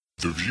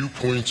The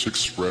viewpoints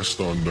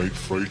expressed on Night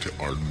Fright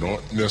are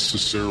not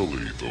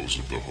necessarily those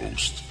of the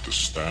host, the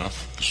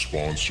staff, the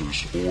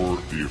sponsors, or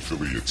the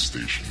affiliate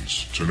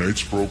stations.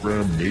 Tonight's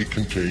program may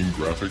contain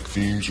graphic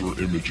themes or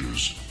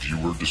images.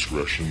 Viewer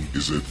discretion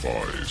is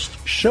advised.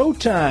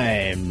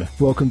 Showtime!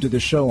 Welcome to the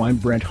show. I'm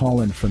Brent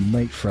Holland from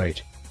Night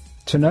Fright.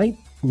 Tonight,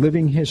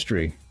 Living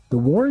History. The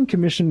Warren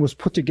Commission was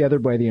put together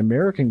by the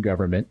American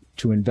government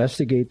to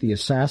investigate the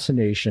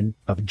assassination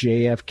of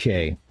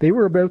JFK. They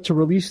were about to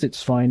release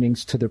its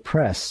findings to the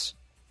press.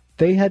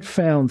 They had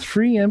found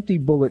 3 empty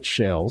bullet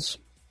shells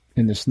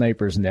in the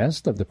sniper's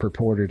nest of the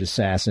purported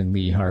assassin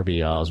Lee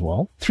Harvey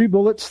Oswald. 3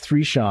 bullets,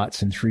 3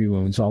 shots, and 3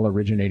 wounds, all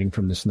originating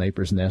from the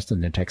sniper's nest in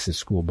the Texas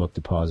School Book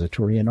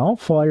Depository, and all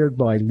fired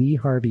by Lee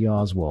Harvey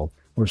Oswald,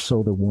 or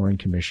so the Warren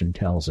Commission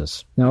tells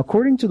us. Now,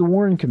 according to the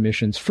Warren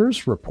Commission's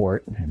first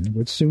report, and there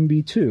would soon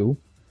be 2,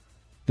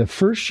 the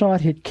first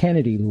shot hit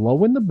Kennedy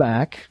low in the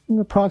back,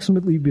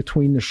 approximately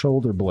between the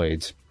shoulder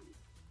blades.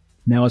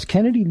 Now, as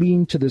Kennedy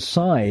leaned to the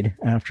side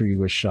after he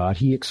was shot,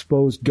 he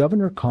exposed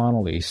Governor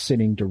Connolly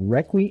sitting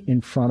directly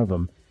in front of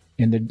him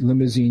in the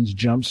limousine's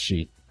jump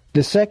seat.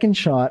 The second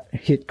shot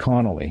hit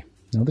Connolly.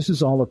 Now, this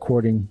is all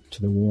according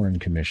to the Warren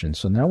Commission.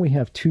 So now we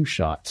have 2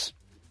 shots.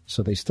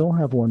 So they still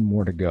have 1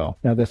 more to go.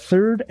 Now, the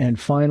third and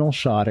final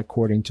shot,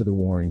 according to the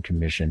Warren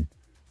Commission,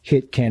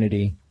 hit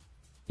Kennedy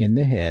in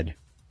the head,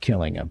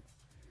 killing him.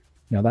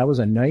 Now, that was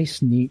a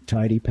nice, neat,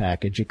 tidy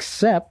package,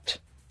 except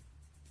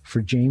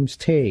for James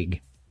Tague,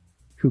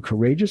 who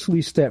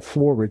courageously stepped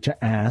forward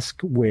to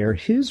ask where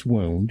his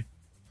wound,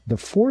 the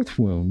 4th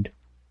wound,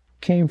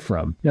 came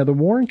from. Now, the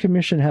Warren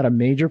Commission had a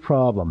major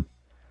problem.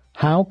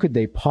 How could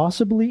they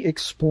possibly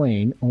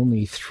explain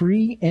only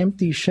 3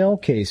 empty shell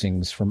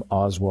casings from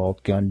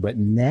Oswald's gun, but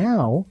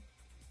now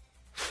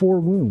 4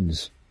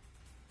 wounds?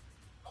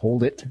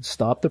 Hold it,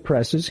 stop the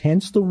presses.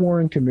 Hence, the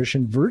Warren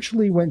Commission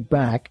virtually went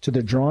back to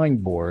the drawing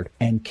board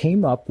and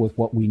came up with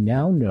what we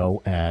now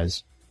know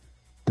as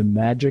the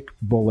magic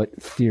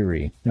bullet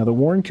theory. Now, the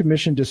Warren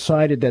Commission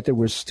decided that there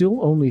were still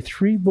only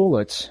 3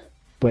 bullets,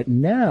 but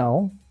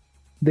now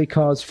they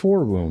caused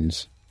 4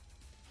 wounds.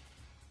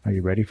 Are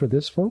you ready for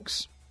this,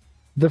 folks?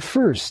 The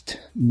first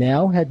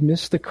now had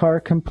missed the car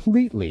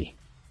completely,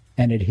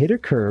 and it hit a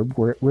curb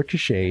where it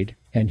ricocheted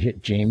and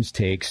hit James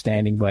Tague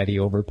standing by the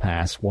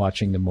overpass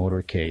watching the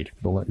motorcade,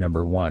 bullet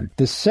number 1.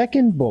 The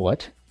second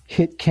bullet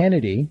hit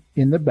Kennedy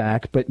in the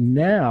back, but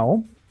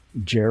now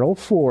Gerald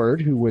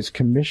Ford, who was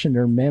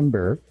commissioner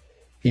member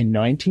in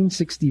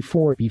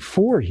 1964,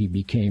 before he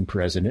became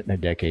president a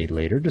decade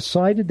later,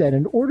 decided that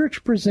in order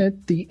to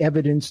present the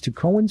evidence to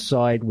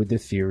coincide with the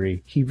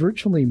theory, he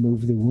virtually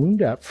moved the wound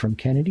up from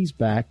Kennedy's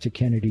back to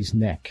Kennedy's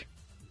neck.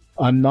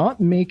 I'm not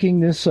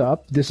making this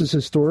up. This is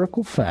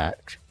historical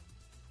fact.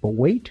 But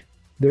wait,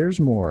 there's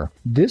more.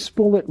 This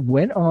bullet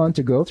went on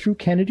to go through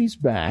Kennedy's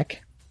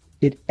back.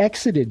 It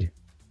exited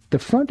the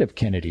front of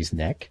Kennedy's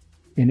neck,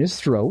 in his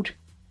throat.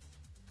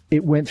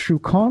 It went through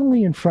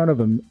Connolly in front of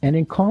him, and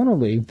in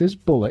Connolly, this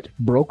bullet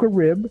broke a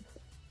rib,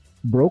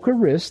 broke a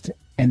wrist,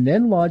 and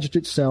then lodged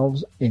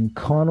itself in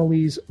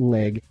Connolly's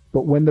leg.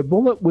 But when the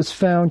bullet was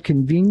found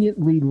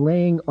conveniently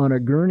laying on a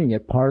gurney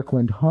at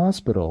Parkland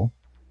Hospital,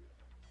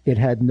 it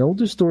had no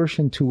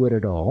distortion to it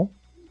at all,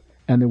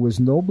 and there was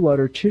no blood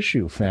or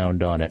tissue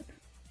found on it.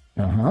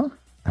 I'm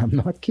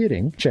not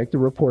kidding. Check the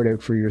report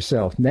out for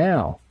yourself.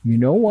 Now, you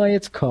know why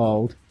it's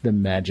called the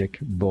magic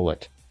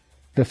bullet.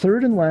 The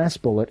third and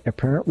last bullet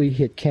apparently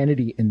hit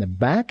Kennedy in the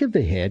back of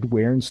the head,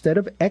 where instead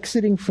of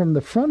exiting from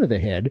the front of the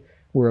head,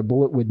 where a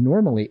bullet would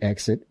normally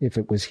exit if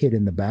it was hit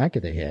in the back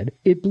of the head,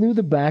 it blew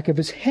the back of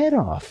his head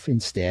off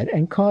instead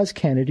and caused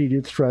Kennedy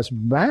to thrust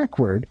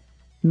backward,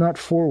 not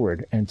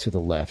forward and to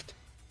the left.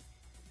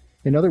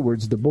 In other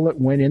words, the bullet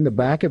went in the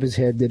back of his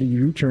head, did a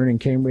U-turn, and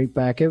came right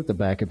back out the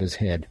back of his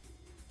head.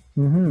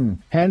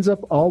 Hands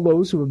up all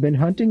those who have been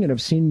hunting and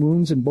have seen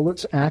wounds and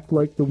bullets act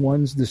like the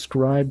ones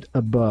described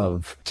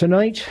above.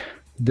 Tonight,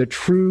 the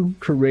true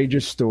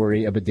courageous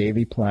story of a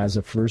Davie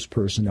Plaza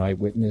first-person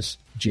eyewitness,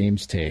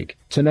 James Tague.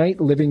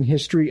 Tonight, living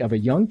history of a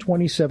young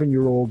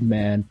 27-year-old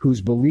man whose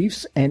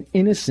beliefs and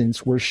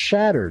innocence were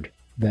shattered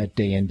that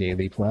day in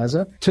Davie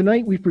Plaza.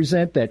 Tonight, we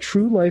present that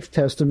true life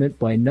testament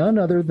by none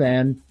other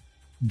than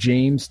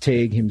James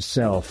Tague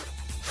himself.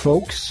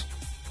 Folks,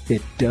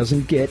 it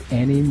doesn't get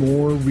any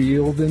more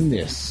real than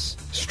this.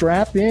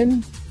 Strap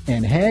in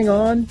and hang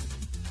on.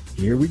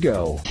 Here we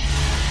go.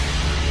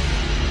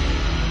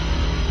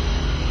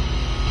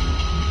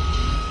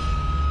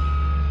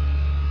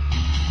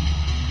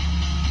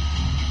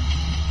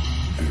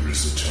 There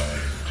is a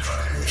time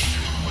for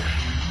question.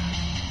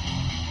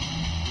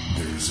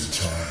 There is a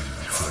time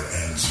for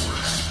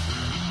answers.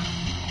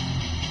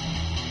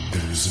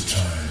 There is a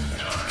time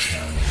for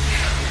challenge.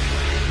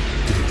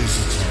 There is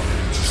a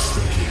time to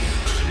speculate.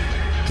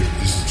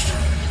 There is a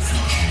time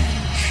for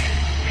change.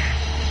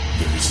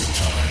 There is a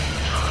time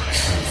for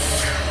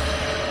truth.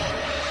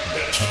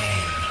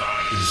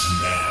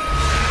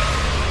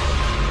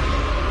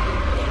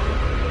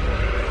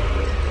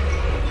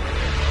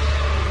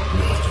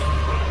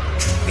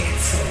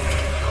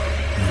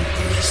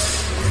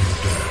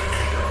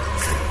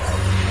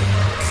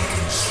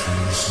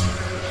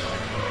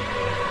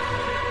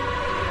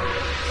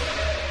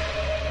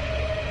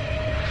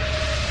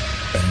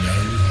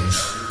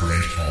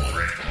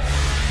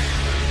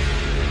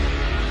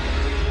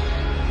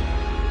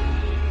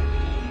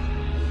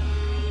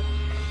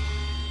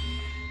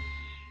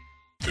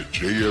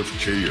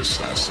 JFK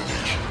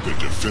Assassination, the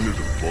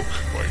definitive book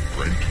by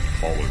Brent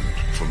Holland.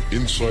 From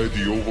inside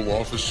the Oval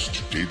Office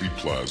to Daily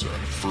Plaza,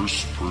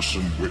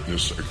 first-person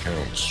witness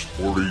accounts.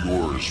 Order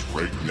yours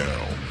right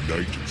now.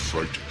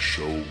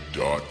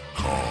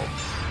 NightFrightShow.com.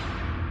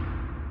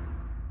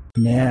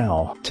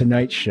 Now,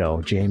 tonight's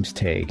show, James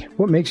Tague.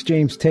 What makes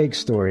James Tague's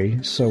story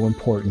so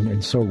important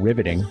and so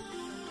riveting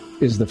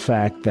is the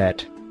fact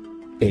that,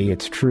 A,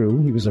 it's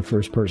true, he was a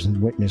first-person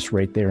witness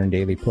right there in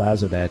Daily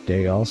Plaza that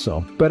day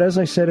also. But as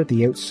I said at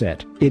the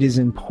outset, it is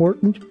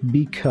important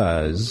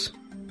because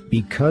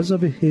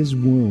of his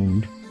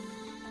wound,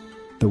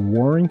 the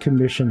Warren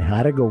Commission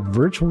had to go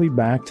virtually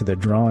back to the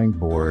drawing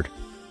board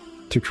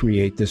to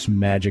create this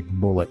magic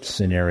bullet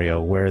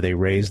scenario where they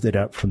raised it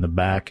up from the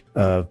back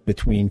of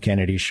between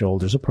Kennedy's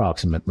shoulders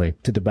approximately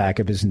to the back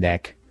of his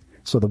neck.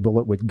 So the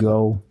bullet would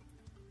go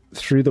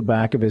through the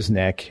back of his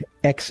neck,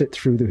 exit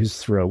through his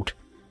throat,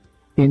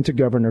 into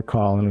Governor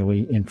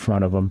Connolly in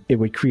front of him. It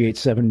would create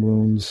 7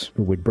 wounds.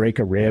 It would break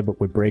a rib. It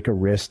would break a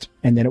wrist.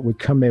 And then it would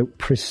come out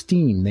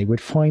pristine. They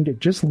would find it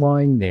just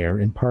lying there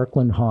in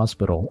Parkland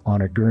Hospital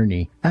on a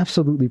gurney.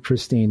 Absolutely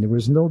pristine. There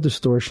was no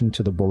distortion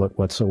to the bullet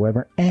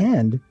whatsoever.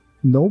 And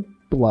no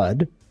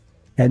blood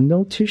and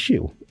no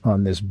tissue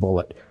on this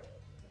bullet.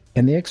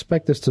 And they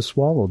expect us to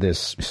swallow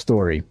this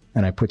story.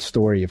 And I put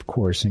story, of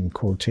course, in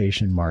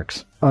quotation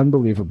marks.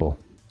 Unbelievable.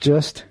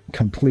 Just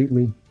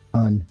completely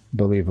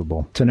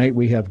unbelievable. Tonight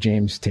we have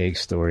James Tague's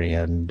story,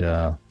 and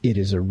it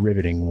is a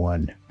riveting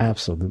one.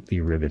 Absolutely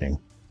riveting.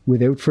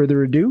 Without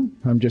further ado,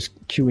 I'm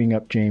just queuing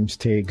up James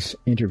Tague's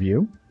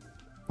interview.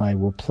 I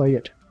will play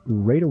it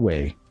right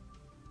away.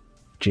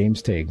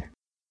 James Tague.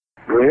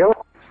 Real?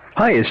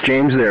 Hi, is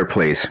James there,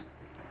 please?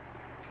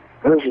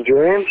 This is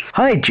James.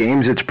 Hi,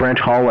 James. It's Brent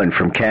Holland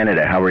from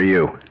Canada. How are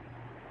you?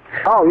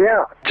 Oh,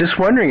 yeah. Just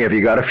wondering, have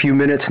you got a few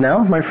minutes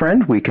now, my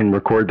friend? We can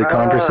record the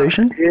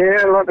conversation?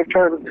 Yeah, let me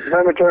turn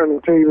the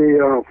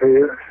TV off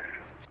here.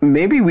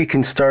 Maybe we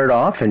can start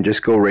off and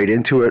just go right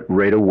into it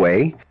right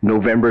away.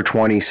 November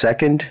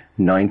 22nd,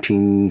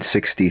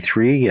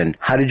 1963. And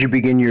how did you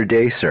begin your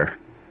day, sir?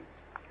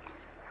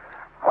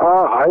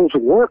 I was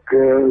at work. It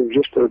was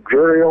just a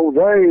dreary old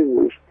day. It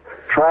was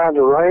trying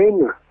to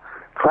rain,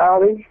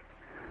 cloudy,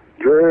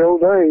 dreary old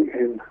day.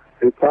 And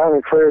it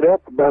finally cleared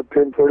up about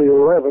 10:30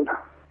 or 11.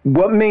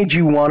 What made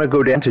you want to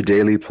go down to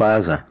Daily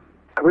Plaza?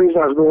 The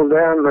reason I was going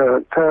down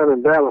town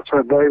in Dallas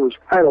that day was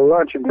I had a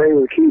luncheon day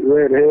with a cute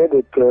redhead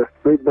that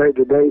we'd made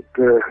the date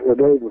the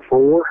day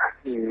before.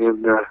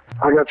 And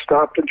I got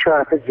stopped in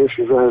traffic just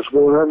as I was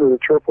going under the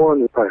triple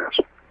underpass.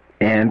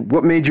 And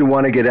what made you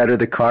want to get out of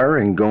the car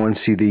and go and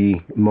see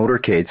the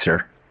motorcade,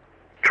 sir?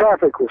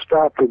 Traffic was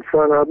stopped in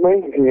front of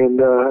me,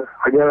 and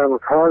I got out of the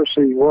car to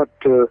see what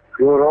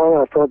going on.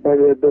 I thought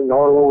maybe it had been an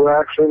auto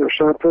accident or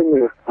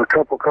something. A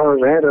couple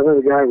cars ahead of me,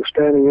 the guy was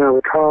standing out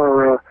of the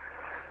car,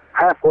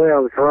 halfway out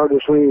of the car,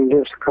 just leaning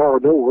against the car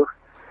door.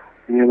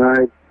 And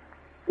I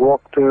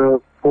walked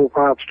 4 or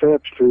 5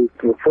 steps to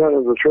the front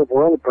of the triple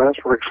underpass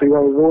where I could see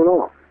what was going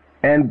on.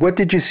 And what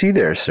did you see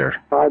there, sir?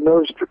 I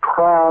noticed a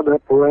crowd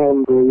up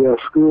around the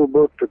school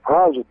book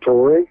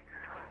depository.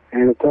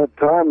 And at that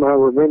time, I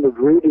remembered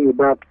reading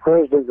about the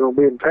president going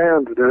to be in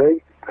town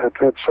today. At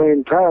that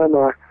same time,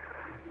 I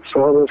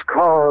saw this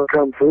car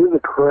come through the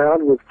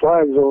crowd with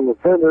flags on the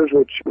fenders,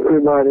 which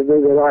reminded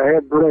me that I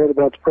had read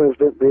about the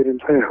president being in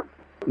town.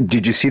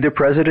 Did you see the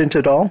president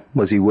at all?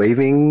 Was he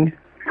waving?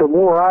 From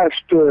where I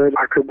stood,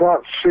 I could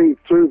not see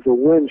through the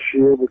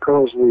windshield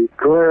because of the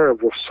glare of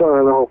the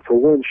sun off the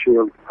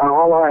windshield.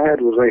 All I had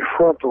was a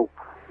frontal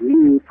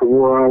view from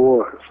where I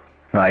was.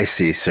 I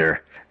see, sir.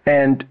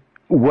 And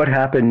what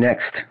happened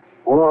next?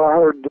 Well, I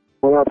heard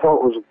what I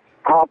thought was a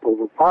pop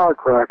of a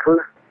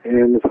firecracker,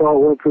 and the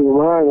thought went through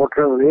my mind what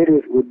kind of an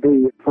idiot would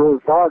be throwing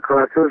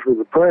firecrackers with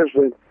the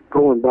president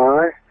going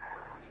by.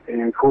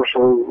 And, of course, a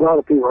lot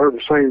of people heard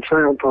the same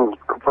sound, thought it was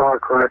a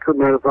firecracker.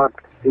 Matter of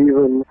fact,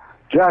 even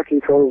Jackie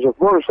thought it was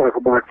a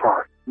motorcycle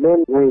backfire.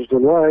 Then there was a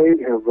delay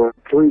of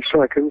 3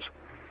 seconds,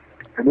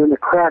 and then the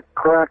crack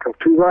of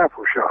 2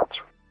 rifle shots.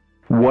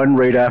 One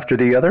right after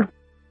the other?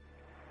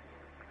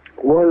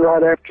 One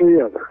right after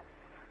the other.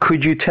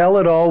 Could you tell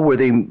at all where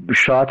the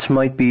shots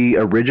might be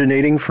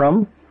originating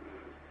from?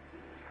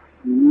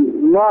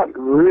 Not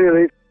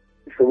really.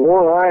 From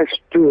where I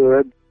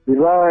stood, the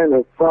line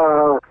of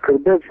fire could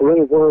have been from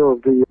anywhere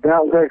of the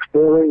Daltex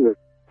building, the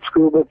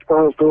school book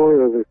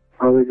depository,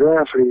 or the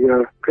grassy.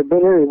 Could have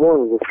been any one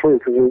of the 3,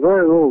 because there's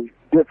very little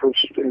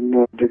difference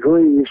in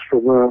degrees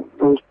from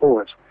those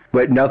points.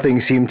 But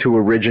nothing seemed to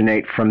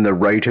originate from the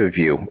right of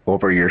you,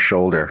 over your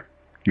shoulder.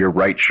 Your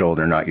right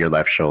shoulder, not your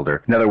left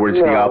shoulder. In other words,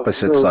 the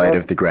opposite side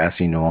of the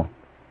grassy knoll.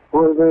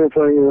 Wasn't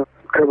anything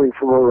coming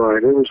from my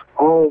right. It was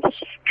all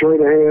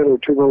straight ahead or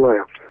to the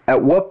left.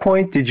 At what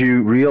point did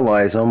you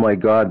realize, oh my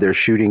God, they're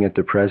shooting at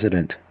the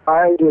president?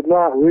 I did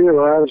not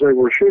realize they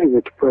were shooting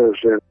at the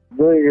president.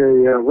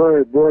 Being a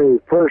very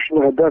brave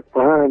person, I ducked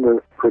behind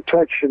a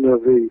protection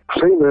of the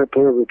cement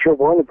there of the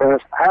triple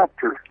underpass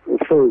after the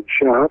third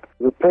shot.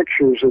 The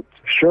pictures that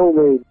show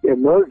me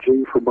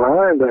emerging from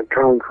behind that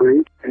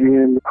concrete,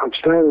 and I'm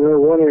standing there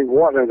wondering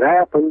what had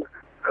happened.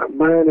 A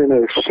man in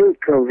a suit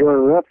comes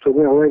running up to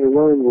me. I later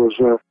learned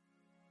was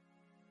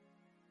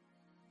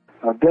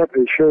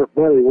Deputy Sheriff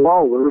Buddy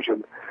Walters,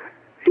 and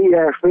he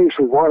asked me, he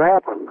said, "What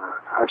happened?"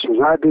 I says,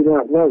 "I do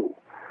not know."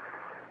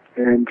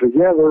 And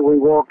together we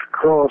walked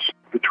across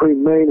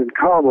between Main and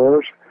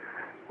Commerce.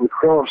 We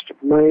crossed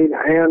Main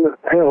and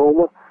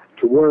Elm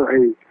to where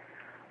a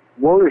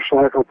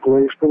motorcycle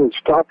policeman had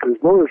stopped his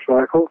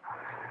motorcycle,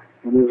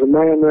 and there's a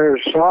man there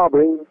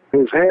sobbing.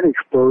 His head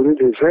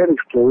exploded,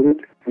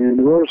 and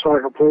the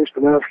motorcycle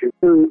policeman asked him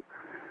who,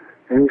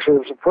 and he said,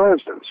 "It's the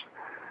president's."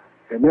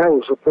 And that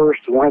was the first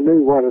that I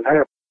knew what had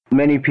happened.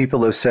 Many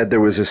people have said there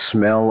was a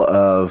smell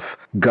of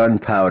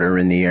gunpowder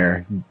in the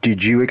air.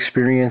 Did you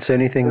experience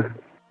anything?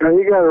 Now,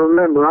 you got to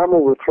remember, I'm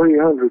over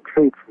 300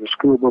 feet from the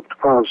school book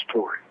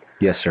depository.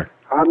 Yes, sir.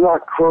 I'm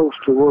not close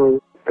to where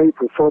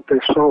people thought they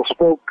saw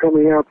smoke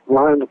coming out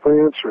behind the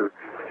fence or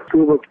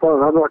school book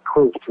depository. I'm not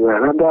close to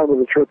that. I'm down to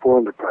the triple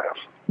underpass.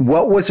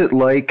 What was it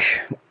like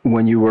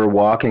when you were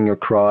walking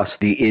across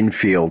the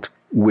infield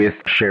with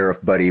Sheriff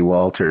Buddy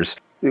Walters?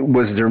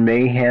 Was there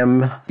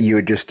mayhem? You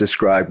had just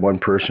described one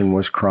person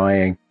was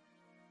crying.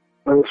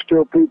 There were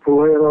still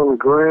people laying on the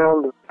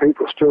ground,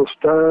 people still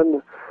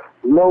stunned.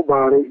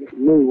 Nobody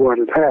knew what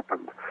had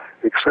happened,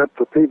 except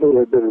the people that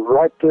had been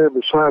right there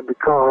beside the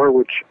car,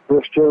 which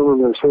this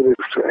gentleman said his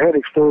head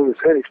exploded.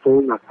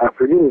 I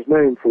forget his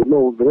name for the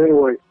moment, but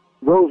anyway,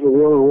 those were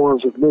the only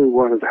ones that knew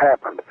what had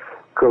happened,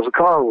 because the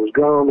car was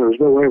gone. There was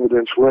no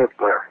evidence left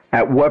there.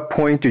 At what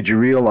point did you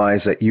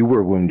realize that you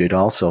were wounded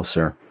also,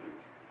 sir?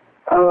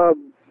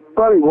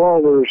 Buddy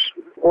Walters,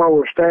 while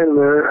we're standing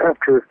there,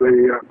 after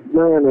the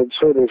man had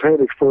said his head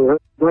exploded,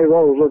 Buddy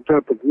Walters looked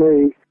up at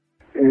me,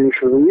 and he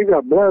said, "Well, you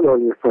got blood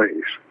on your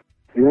face."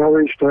 And I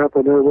reached up,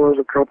 and there was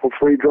a couple,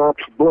 3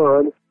 drops of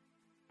blood,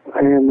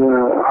 and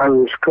I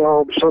was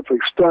called something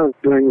stunned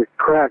during the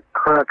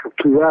crack of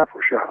 2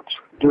 rifle shots.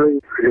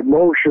 During the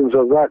emotions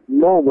of that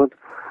moment,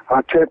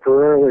 I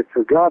temporarily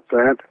forgot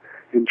that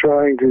in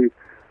trying to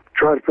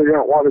figure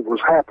out what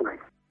was happening.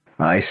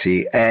 I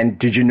see. And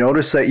did you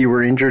notice that you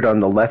were injured on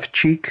the left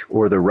cheek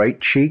or the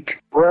right cheek?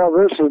 Well,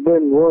 this has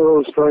been one of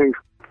those things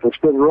that's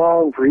been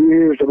wrong for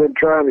years. I've been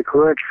trying to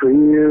correct for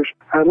years.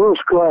 I had a little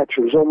scratch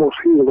that was almost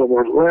healed on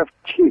my left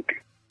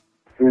cheek.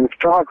 And the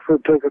photographer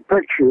took a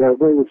picture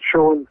of me with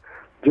showing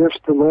just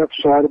the left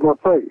side of my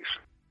face.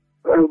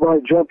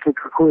 Everybody jumped to the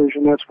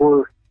conclusion that's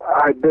where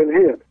I'd been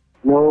hit.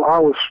 No, I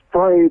was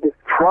sprayed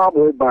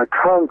probably by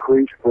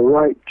concrete the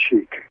right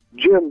cheek.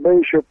 Jim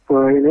Bishop,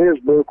 in his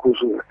book, was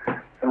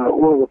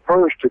one of the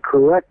first to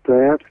correct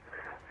that,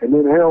 and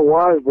then Hal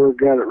Weisberg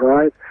got it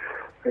right,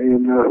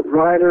 and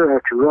writer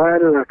after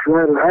writer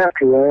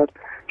after that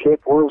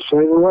kept on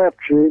saying the left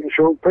cheek and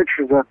showing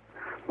pictures of that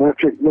left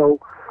cheek. No,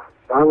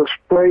 I was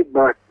sprayed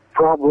by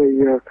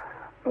probably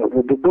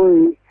the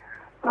debris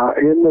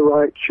in the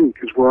right cheek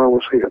is where I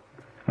was hit.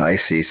 I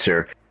see,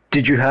 sir.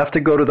 Did you have to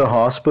go to the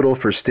hospital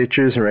for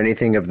stitches or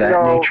anything of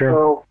that nature?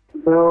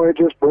 No, it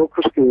just broke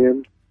the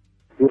skin.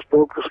 It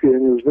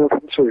was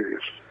nothing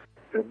serious.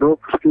 It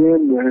broke the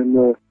skin,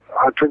 and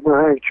I took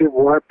my handkerchief,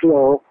 wiped it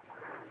off,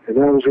 and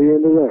that was the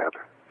end of that.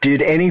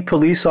 Did any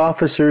police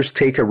officers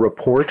take a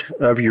report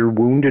of your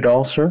wound at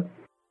all, sir?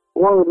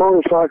 One of the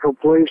motorcycle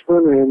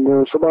policemen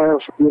and somebody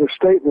else get a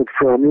statement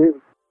from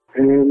you,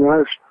 and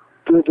I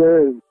stood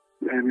there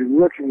and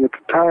looking at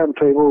the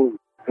timetable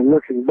and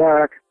looking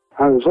back,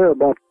 I was there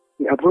about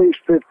at least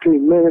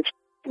 15 minutes,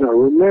 and I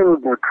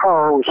remembered my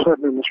car was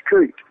sitting in the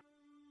street.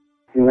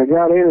 And I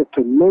got in it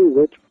to move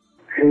it,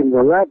 and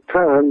by that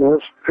time,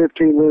 that's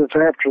 15 minutes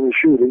after the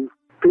shooting,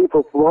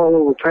 people from all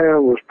over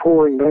town was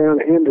pouring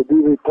down into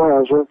Dealey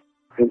Plaza,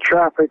 and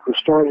traffic was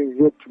starting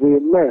to get to be a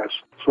mess.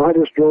 So I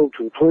just drove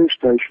to the police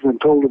station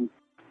and told them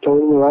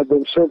that I'd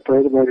been sent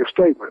there to make a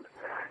statement.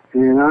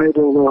 And I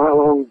don't know how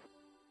long,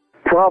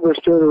 probably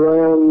stood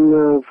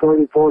around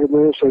 30, 40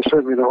 minutes. They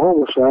sent me to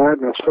homicide,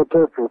 and I sat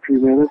there for a few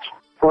minutes.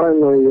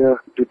 Finally,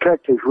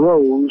 Detective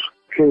Rose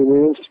came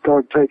in and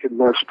started taking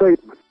my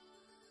statement.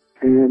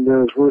 And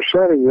as we're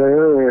sitting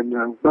there, and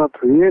about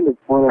to the end of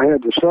what I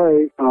had to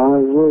say, there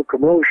was a little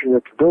commotion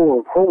at the door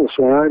of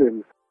homicide,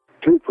 and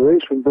 2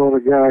 policemen brought a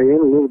guy in,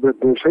 a little bit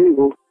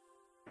disabled.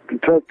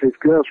 Detective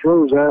Gus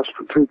Rose asked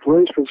the 2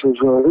 policemen, says,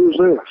 "Who's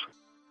this?"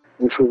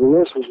 He said,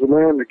 "Well, this is the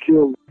man that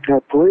killed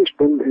that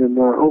policeman in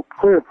Oak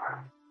Cliff."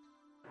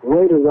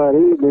 Later that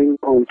evening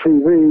on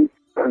TV,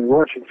 and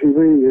watching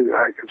TV,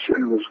 I could see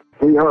it was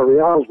Lee Harvey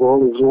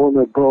Oswald was the one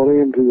that brought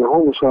in to the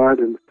homicide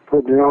and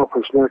put in the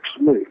office next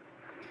to me.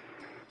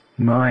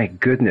 My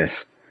goodness.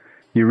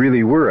 You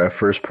really were a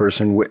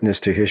first-person witness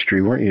to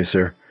history, weren't you,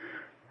 sir?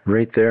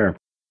 Right there.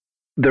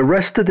 The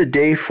rest of the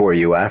day for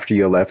you after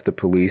you left the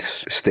police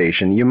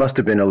station, you must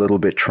have been a little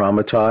bit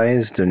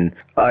traumatized, and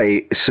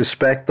I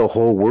suspect the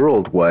whole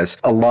world was.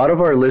 A lot of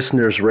our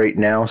listeners right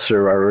now,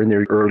 sir, are in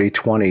their early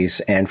 20s,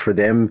 and for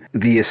them,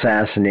 the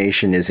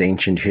assassination is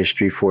ancient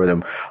history for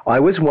them.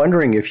 I was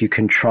wondering if you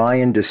can try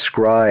and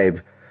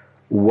describe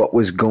what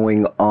was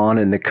going on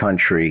in the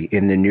country,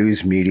 in the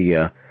news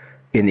media,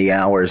 in the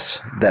hours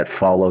that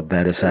followed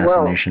that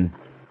assassination.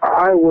 Well,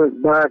 I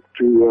went back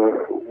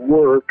to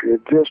work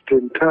just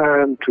in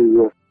time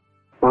to,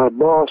 my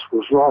boss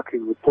was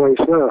locking the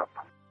place up.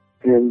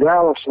 In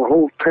Dallas, the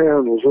whole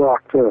town was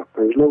locked up.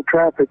 There's no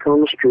traffic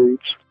on the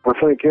streets. I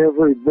think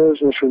every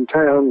business in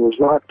town was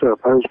locked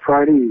up. That was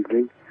Friday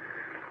evening.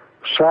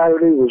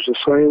 Saturday was the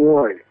same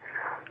way.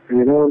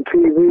 And on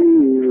TV,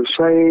 the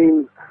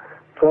same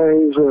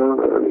things.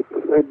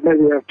 They'd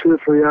maybe have 2 or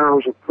 3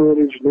 hours of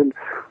footage and then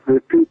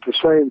repeat the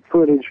same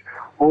footage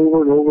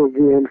over and over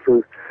again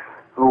for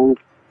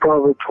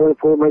probably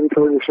 24, maybe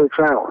 36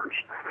 hours.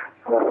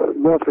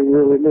 Nothing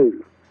really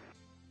new.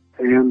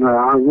 And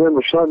I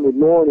remember Sunday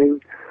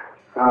morning,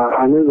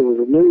 I knew there was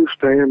a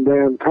newsstand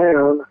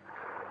downtown,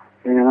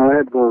 and I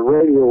had my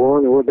radio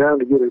on. I went down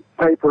to get a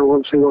paper. I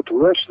wanted to see what the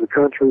rest of the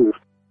country was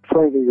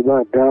thinking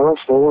about Dallas.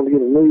 So I wanted to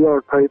get a New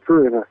York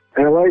paper and a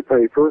L.A.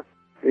 paper.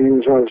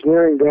 And as I was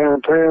nearing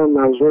downtown,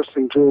 I was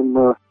listening to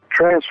him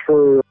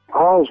transfer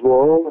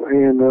Oswald,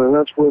 and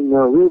that's when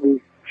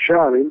Ruby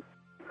shot him.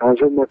 I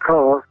was in my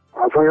car.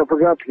 I think I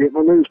forgot to get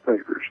my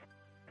newspapers.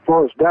 As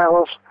far as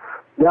Dallas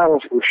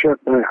was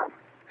shut down.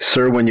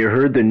 Sir, when you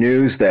heard the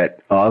news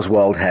that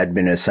Oswald had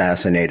been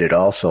assassinated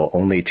also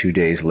only 2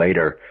 days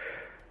later,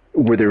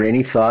 were there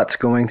any thoughts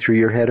going through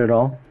your head at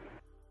all?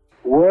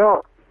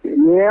 Well,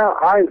 yeah,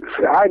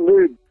 I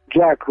knew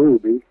Jack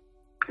Ruby,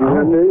 and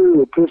I knew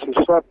that this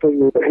is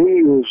something that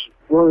he was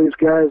one of these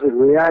guys that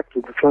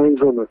reacted to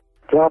things on the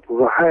top of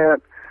a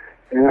hat,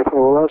 and I thought,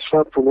 well, that's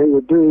something he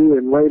would do,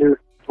 and later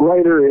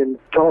in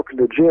talking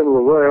to Jim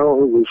Lovell,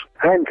 who was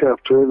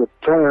handcuffed to him at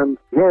the time,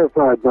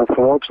 verified my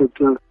thoughts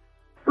that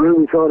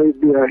Ruby thought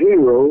he'd be a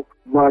hero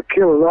by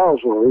killing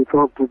Oswald. He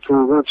thought that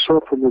that's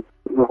something that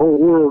the whole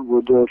world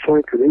would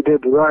think that he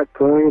did the right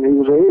thing and he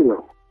was a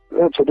hero.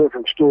 That's a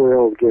different story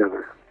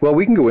altogether. Well,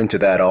 we can go into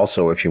that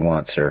also if you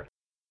want, sir.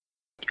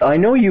 I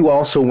know you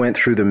also went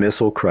through the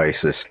missile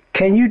crisis.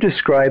 Can you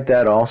describe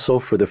that also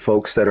for the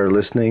folks that are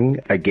listening,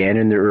 again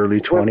in their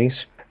early 20s?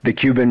 The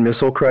Cuban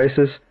Missile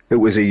Crisis? It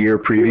was a year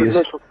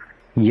previous.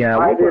 Yeah,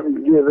 I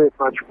didn't give it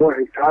much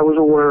weight. I was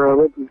aware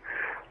of it, and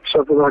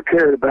something I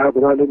cared about,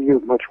 but I didn't give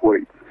it much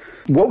weight.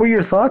 What were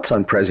your thoughts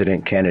on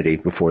President Kennedy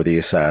before the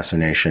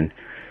assassination?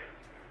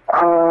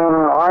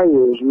 I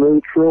was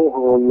neutral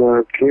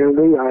on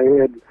Kennedy. I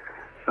had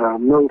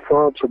no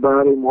thoughts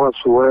about him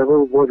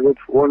whatsoever,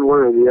 one way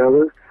or the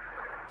other.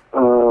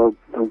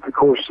 Of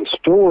course,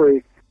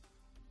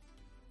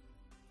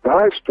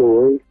 my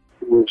story,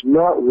 was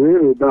not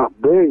really about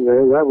being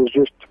there. That was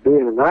just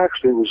being an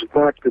accident. It was the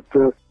fact that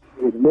the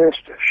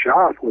missed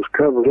shot was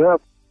covered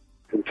up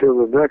until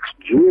the next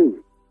June.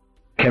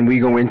 Can we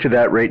go into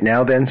that right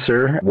now then,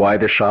 sir? Why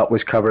the shot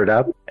was covered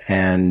up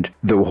and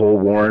the whole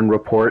Warren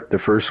report, the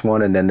first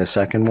one and then the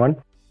second one?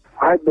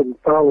 I'd been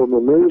following the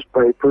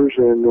newspapers,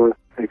 and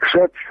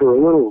except for a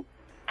little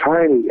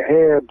tiny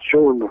ad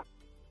showing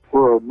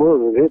where a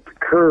bullet hit the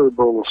curb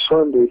on a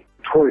Sunday,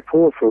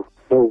 24th of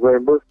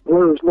November, there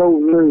was no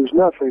news,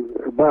 nothing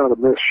about a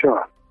missed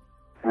shot.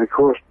 And of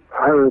course,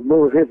 I heard a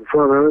bullet hit in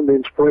front of him,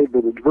 being sprayed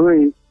with the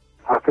debris.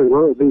 I thought,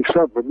 well, it'd be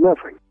something, but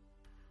nothing.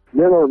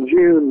 And then on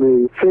June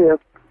the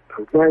 5th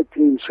of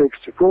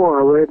 1964,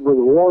 I read where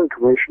the Warren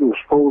Commission was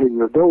folding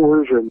the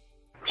doors and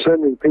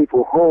sending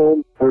people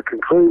home. Their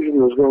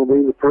conclusion was going to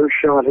be the first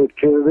shot hit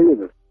Kennedy,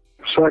 the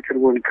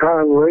second one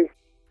Conway,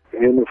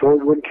 and the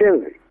third one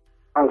Kennedy.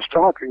 I was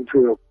talking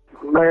to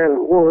a man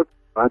at work.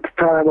 At the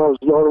time, I was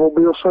an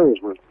automobile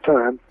salesman at the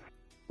time.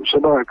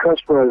 Somebody, a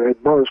customer that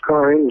had bought his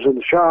car in, was in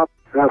the shop,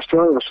 and I was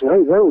telling him, I said,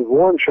 hey, there was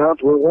one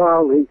shot for a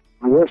while. And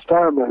this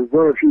time, there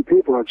were a few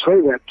people I'd say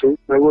that to.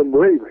 They wouldn't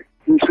believe me.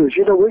 He says,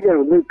 you know, we got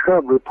a new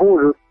cub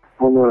reporter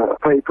on the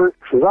paper.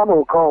 He says, I'm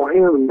going to call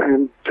him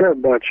and tell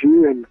him about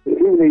you, and he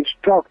needs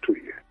to talk to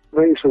you.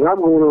 And he says, I'm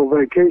going on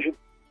vacation.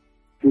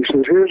 He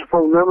says, here's the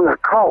phone number. Now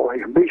call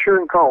him. Be sure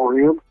and call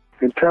him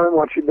and tell him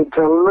what you've been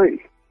telling me.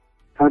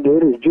 I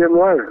did. It's Jim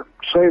Lehrer.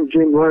 Same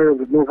Jim Lehrer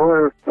that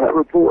Lehrer, that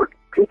report.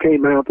 He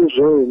came out this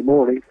early in the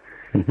morning.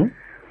 Mm-hmm.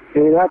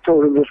 And I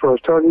told him just what I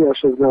was telling you. I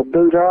said, now,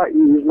 do not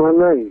use my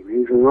name.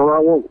 He said, well, I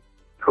won't.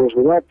 Because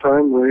by that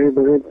time,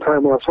 any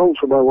time I told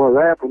somebody what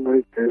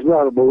happened, it's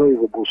not a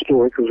believable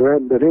story because there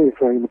hadn't been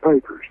anything in the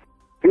papers.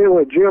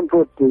 Anyway, Jim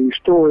put the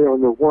story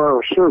on the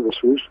wire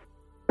services.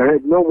 I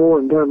had no more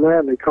than done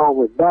that, and he called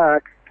me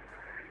back.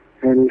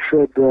 And he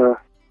said,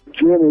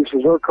 Jim, he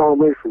says, they're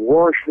calling me from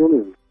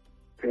Washington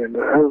and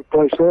every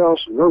place else,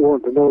 and they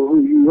want to know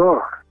who you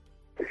are.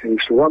 And he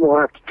said, well, I'm going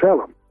to have to tell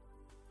them.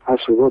 I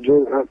said, well,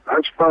 Jim,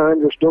 that's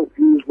fine. Just don't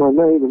use my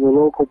name in the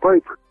local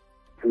paper.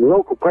 And the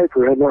local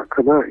paper had not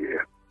come out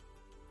yet.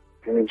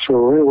 And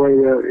so anyway,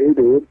 he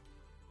did.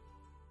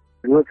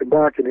 And looking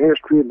back in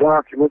history and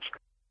documents,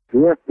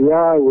 the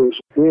FBI was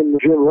in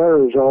Jim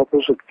Lehre's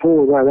office at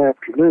 4 that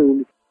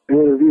afternoon and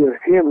interviewed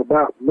him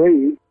about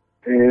me,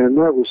 and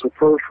that was the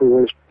first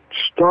where they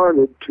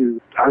started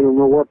to, I don't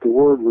know what the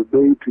word would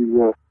be,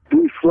 to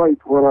deflate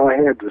what I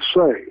had to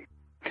say.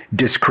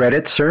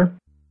 Discredit, sir?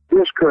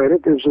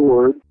 Discredit is the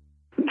word.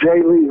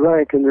 J. Lee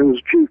Rankin, who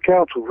was chief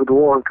counsel for the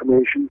Warren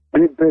Commission,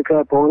 did pick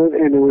up on it,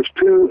 and there was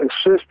 2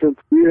 assistant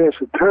U.S.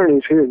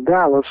 attorneys here in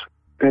Dallas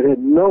that had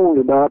known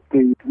about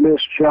the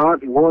missed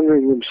shot and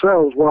wondering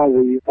themselves why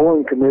the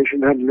Warren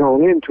Commission hadn't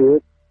gone into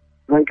it.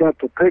 They got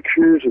the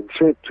pictures and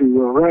sent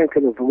to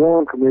Rankin of the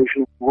Warren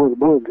Commission where the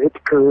bullet hit the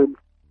curb.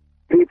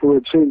 People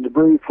had seen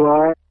debris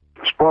fly,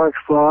 sparks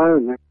fly,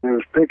 and there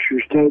was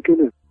pictures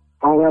taken, and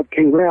all that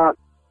came out.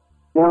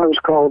 Now I was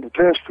called to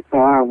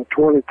testify on the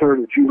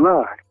 23rd of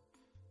July.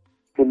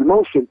 And the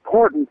most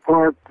important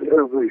part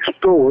of the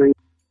story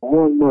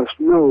one must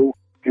know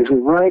is that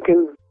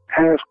Rankin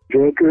asked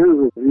J. Edgar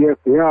Hoover of the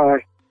FBI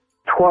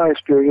twice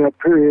during that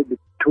period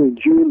between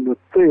June the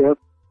 5th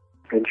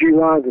and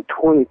July the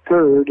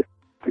 23rd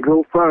to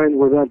go find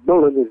where that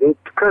bullet had hit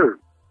the curb.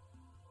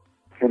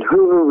 And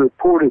Hoover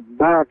reported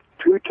back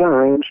 2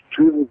 times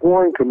to the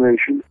Warren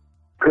Commission,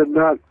 could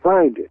not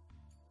find it.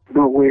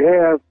 But we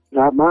have,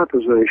 not my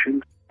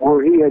possession,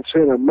 where he had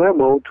sent a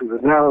memo to the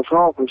Dallas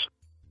office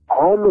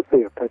on the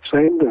 5th, that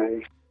same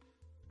day,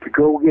 to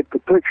go get the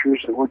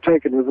pictures that were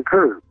taken of the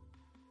curb.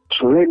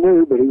 So they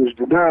knew, but he was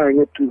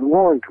denying it to the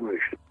Warren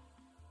Commission.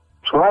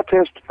 So I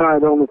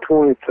testified on the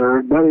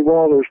 23rd. Buddy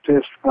Walters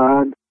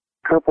testified,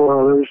 a couple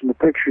others, and the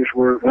pictures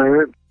were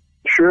there.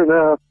 Sure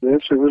enough,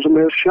 it was a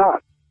missed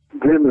shot.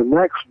 Then the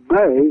next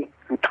day,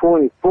 the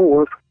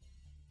 24th,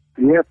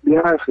 the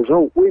FBI says,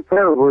 oh, we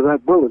found where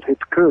that bullet hit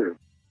the curb.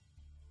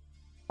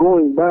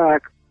 Going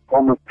back,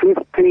 on the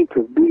 15th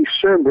of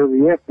December,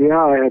 the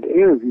FBI had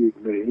interviewed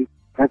me.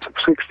 That's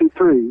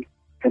 63.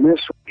 And this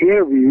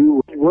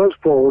interview was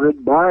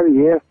forwarded by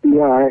the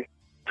FBI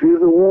to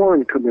the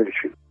Warren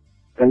Commission.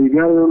 And you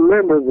got to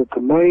remember that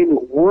the main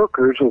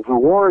workers of the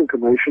Warren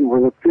Commission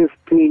were the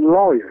 15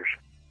 lawyers,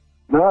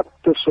 not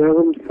the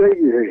 7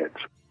 figureheads.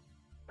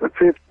 The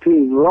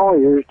 15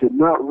 lawyers did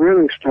not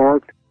really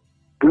start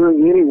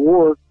doing any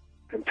work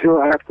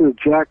until after the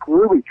Jack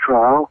Ruby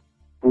trial,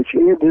 which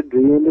ended the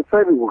end of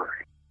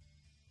February.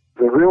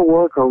 The real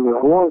work on the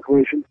Warren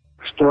Commission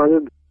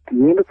started at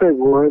the end of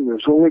February, and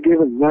was only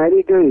given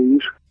 90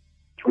 days,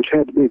 which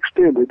had to be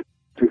extended,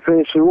 to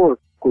finish the work,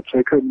 which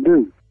they couldn't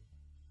do.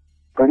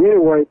 But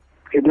anyway,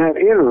 in that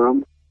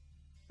interim,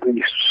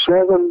 the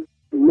 7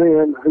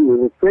 men who were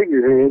the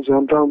figureheads,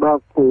 I'm talking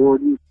about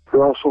Ford and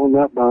Russell and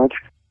that bunch,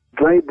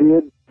 they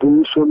did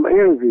do some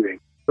interviewing.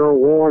 Earl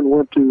Warren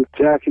went to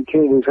Jackie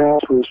Kennedy's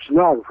house with a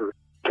stenographer,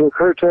 took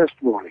her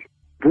testimony.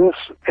 This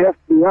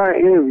FBI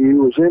interview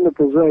was in the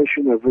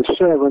possession of the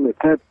 7 at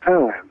that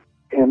time.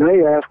 And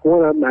they asked,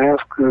 one of them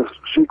asked the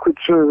Secret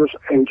Service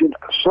agent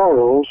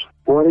Sorrells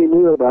what he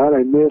knew about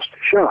a missed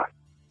shot.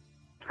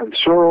 And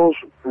Sorrells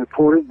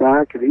reported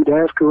back, and he'd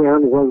ask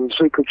around to one of the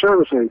Secret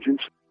Service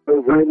agents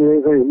if they knew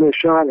anything of a missed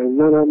shot, and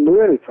none of them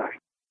knew anything.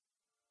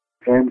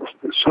 And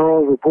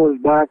Sorrells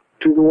reported back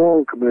to the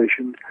Warren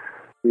Commission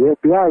the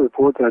FBI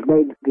report that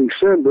made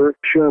December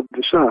shoved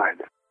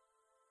aside.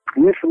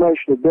 The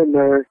information had been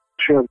there,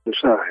 shoved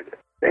aside.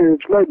 And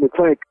it's made me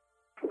think,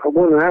 I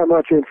wonder how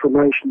much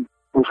information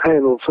was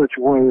handled in such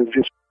a way that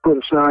just put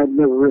aside and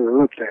never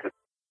really looked at it.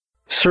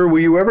 Sir, were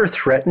you ever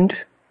threatened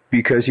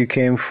because you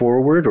came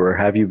forward, or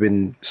have you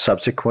been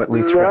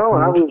subsequently threatened? No,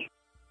 I was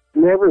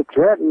never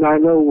threatened. I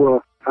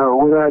know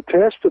when I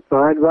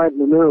testified, right in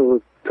the middle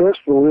of the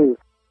testimony,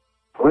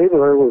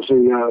 Laidler was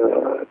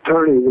the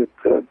attorney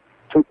that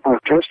took my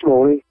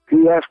testimony.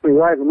 He asked me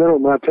right in the middle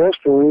of my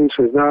testimony, he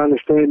says, now I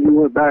understand you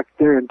went back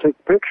there and took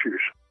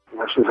pictures.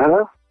 And I said,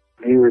 huh?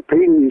 And he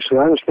repeated, he said,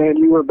 I understand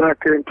you went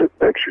back there and took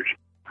pictures.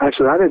 I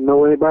said, I didn't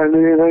know anybody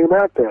knew anything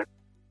about that.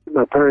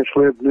 My parents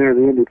lived near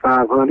the Indy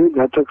 500,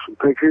 and I took some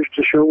pictures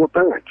to show my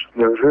parents.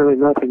 There was really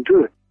nothing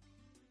to it.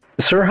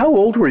 Sir, how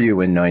old were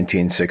you in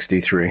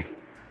 1963?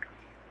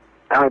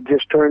 I had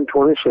just turned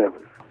 27.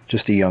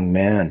 Just a young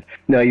man.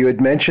 Now, you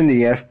had mentioned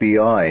the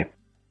FBI.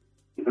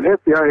 The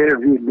FBI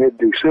interviewed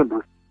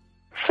mid-December,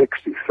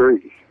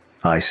 63.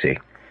 I see.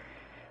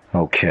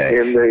 Okay.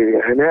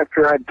 And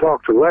after I'd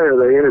talked to Lair,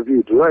 they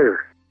interviewed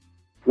Lair.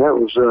 That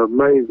was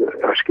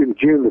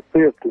June the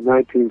 5th of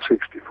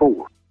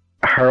 1964.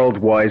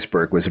 Harold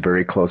Weisberg was a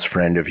very close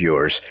friend of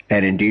yours.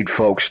 And indeed,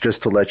 folks,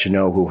 just to let you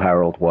know who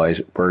Harold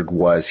Weisberg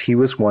was, he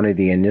was one of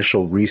the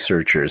initial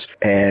researchers.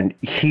 And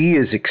he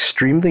is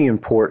extremely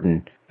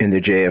important in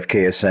the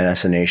JFK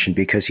assassination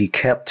because he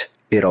kept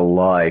it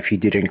alive. He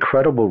did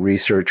incredible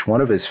research.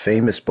 One of his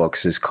famous books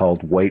is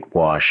called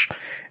Whitewash,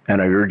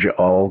 and I urge you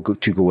all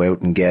to go out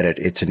and get it.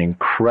 It's an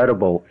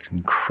incredible,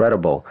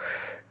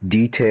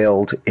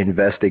 detailed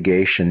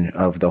investigation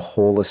of the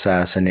whole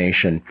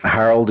assassination.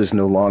 Harold is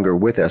no longer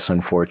with us,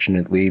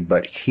 unfortunately,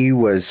 but he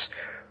was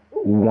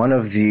one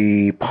of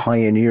the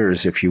pioneers,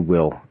 if you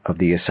will, of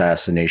the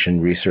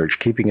assassination research,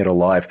 keeping it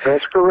alive.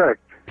 That's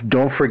correct.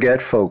 Don't forget,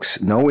 folks,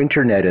 no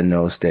internet in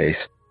those days.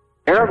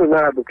 Harold and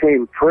I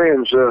became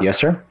friends Yes,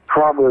 sir?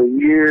 probably a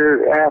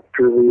year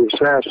after the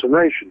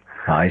assassination.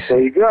 I So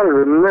see. you got to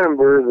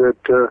remember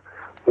that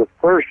the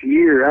first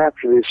year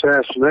after the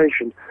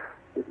assassination,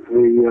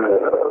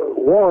 the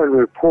Warren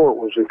Report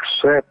was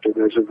accepted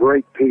as a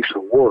great piece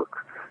of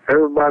work.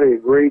 Everybody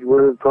agreed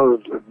with it, thought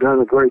it had done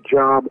a great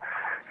job,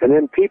 and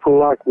then people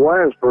like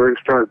Weisberg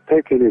started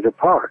picking it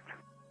apart.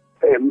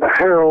 And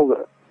Harold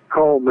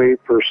called me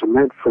for some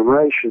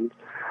information,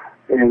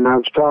 and I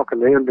was talking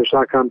to him just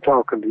like I'm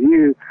talking to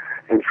you.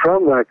 And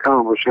from that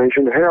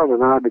conversation, Harold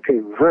and I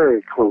became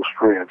very close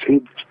friends.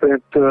 He'd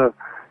spent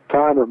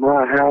time at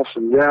my house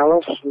in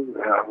Dallas,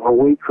 a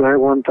week there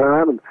one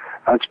time, and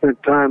I'd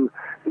spent time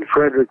in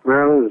Frederick,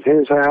 Maryland at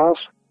his house.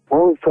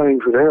 One of the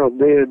things that Harold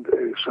did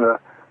is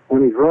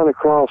when he'd run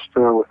across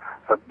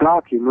a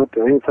document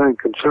that anything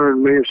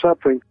concerned me or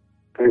something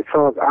that he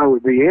thought I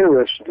would be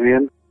interested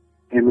in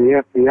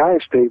the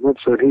FBI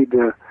statements that he'd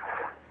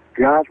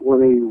got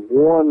when he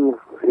won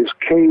his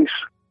case,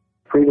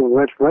 Freedom of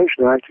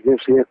Information Act,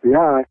 against the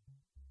FBI,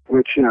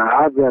 which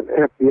I've got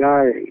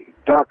FBI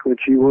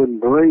documents you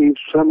wouldn't believe.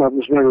 Some of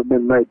them's never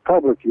been made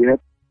public yet,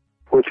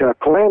 which I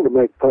plan to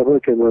make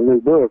public in my new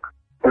book.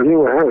 But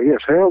anyway,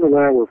 Harold and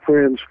I were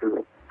friends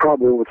for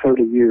probably over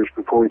 30 years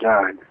before he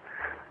died,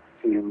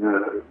 and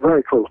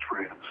very close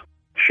friends.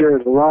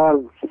 Shared a lot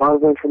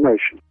of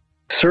information.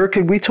 Sir,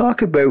 could we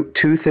talk about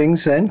two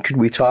things then? Could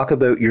we talk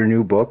about your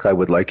new book? I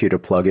would like you to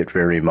plug it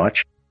very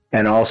much.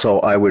 And also,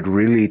 I would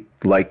really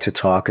like to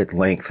talk at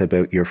length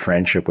about your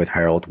friendship with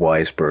Harold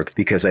Weisberg,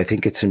 because I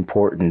think it's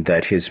important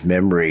that his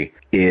memory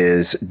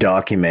is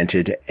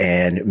documented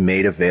and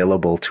made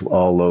available to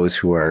all those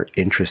who are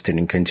interested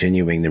in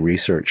continuing the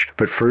research.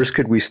 But first,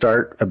 could we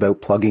start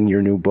about plugging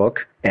your new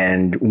book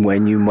and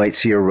when you might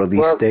see a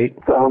release date?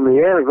 On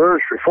the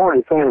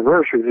 40th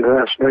anniversary of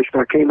the assassination,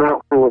 I came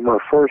out with my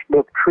first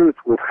book, Truth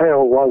with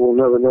Hell, Why We'll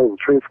Never Know the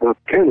Truth About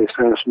the Kennedy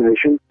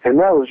Assassination. And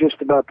that was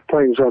just about the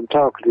things I'm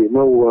talking to you.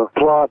 No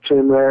plots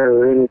in there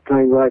or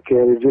anything like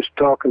that. It's just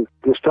talking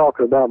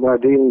about my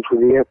dealings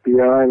with the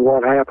FBI and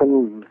what happened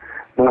and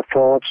my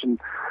thoughts and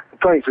the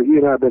things that you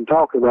and I have been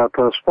talking about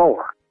thus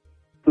far.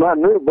 My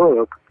new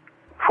book,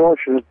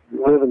 fortunate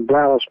to live in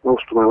Dallas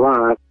most of my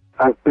life,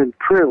 I've been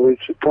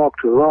privileged to talk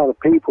to a lot of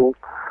people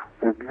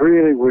that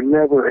really were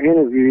never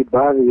interviewed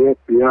by the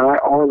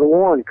FBI or the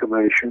Warren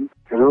Commission,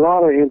 and a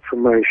lot of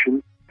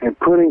information and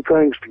putting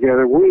things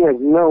together. We have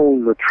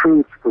known the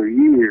truth for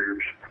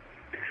years,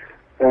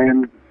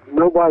 and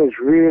nobody's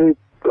really,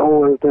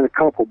 there's been a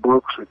couple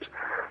books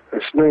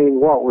that's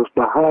named what was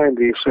behind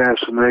the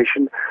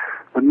assassination,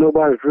 but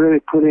nobody's really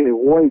put any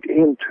weight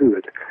into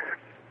it.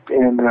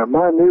 And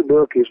my new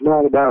book is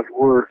not about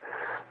where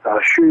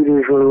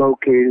shooters were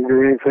located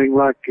or anything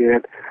like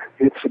that.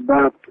 It's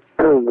about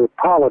the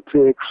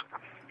politics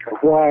of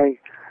why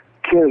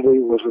Kennedy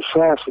was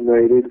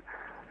assassinated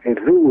and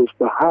who was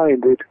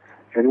behind it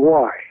and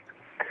why.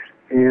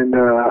 And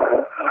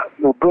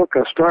the book,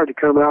 I started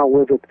to come out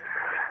with it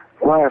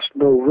last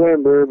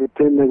November, but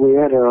then we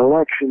had our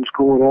elections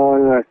going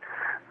on, and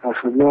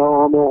I said,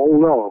 no, I'm going to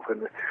hold off.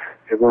 And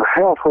if my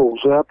health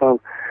holds up, I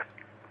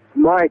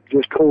might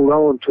just hold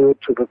on to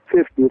it to the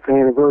 50th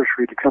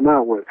anniversary to come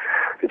out with it.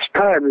 It's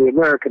time the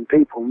American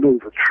people knew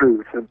the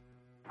truth. And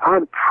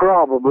I'm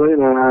probably,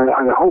 and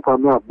I hope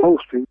I'm not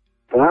boasting,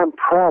 but I'm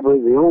probably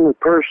the only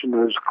person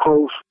that's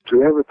close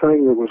to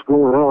everything that was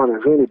going on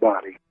as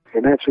anybody.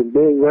 And that's in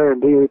being there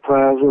in Dealey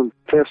Plaza and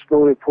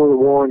testimony for the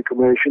Warren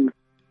Commission.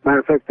 Matter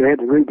of fact, they had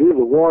to redo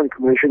the Warren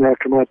Commission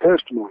after my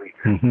testimony.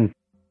 Mm-hmm.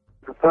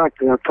 The fact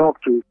that I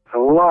talked to a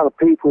lot of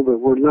people that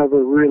were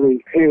never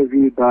really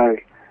interviewed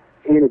by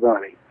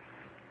anybody.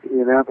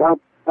 You know,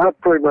 I've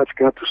pretty much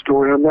got the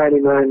story. I'm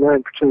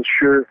 99%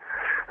 sure.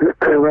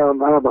 Well, I'm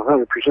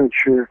 100%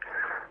 sure.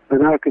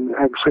 But I can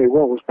say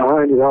what was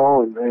behind it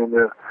all and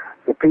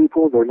the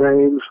people, their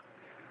names,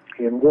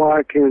 and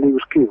why Kennedy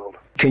was killed.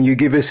 Can you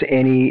give us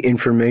any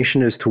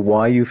information as to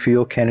why you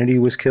feel Kennedy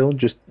was killed?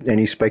 Just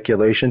any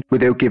speculation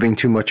without giving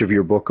too much of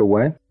your book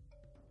away?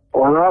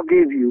 Well, I'll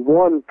give you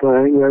one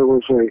thing. There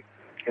was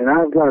and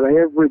I've got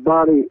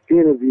everybody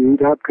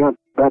interviewed. I've got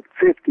about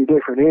 50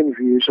 different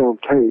interviews on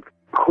tape.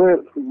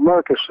 Clint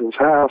Murchison's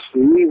house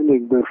the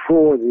evening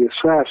before the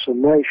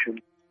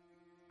assassination,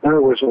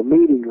 there was a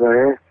meeting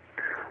there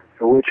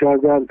in which I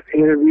got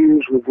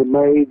interviews with the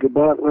maid, the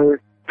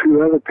butler,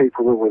 two other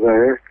people that were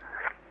there,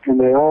 and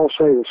they all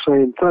say the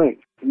same thing.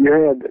 You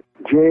had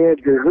J.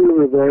 Edgar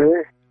Hoover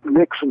there,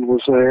 Nixon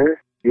was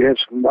there, you had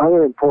some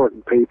other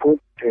important people,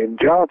 and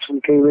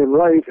Johnson came in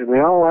late, and they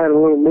all had a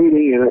little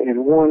meeting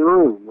in one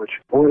room, which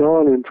went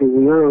on into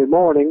the early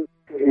morning,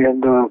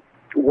 and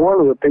one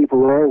of the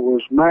people there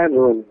was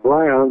Madeline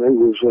Brown,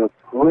 who was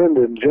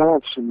Lyndon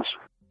Johnson's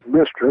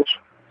mistress.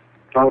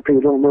 A lot of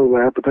people don't know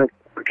that, but that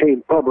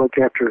became public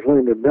after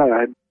Lyndon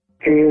died.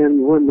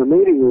 And when the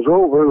meeting was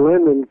over,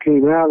 Lyndon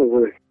came out of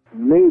the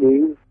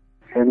meeting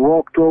and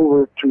walked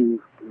over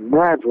to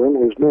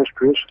Madeline, his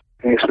mistress,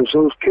 and he says,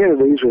 those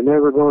Kennedys are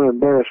never going to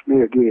embarrass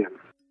me again.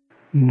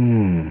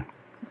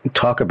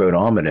 Talk about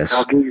ominous.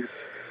 I'll give you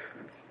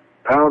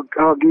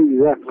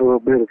that little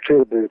bit of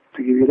tidbit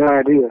to give you an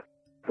idea.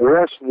 The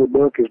rest of the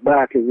book is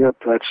backing up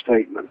that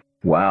statement.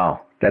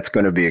 Wow, that's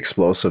going to be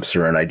explosive,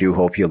 sir, and I do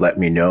hope you'll let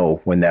me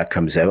know when that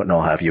comes out, and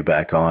I'll have you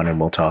back on, and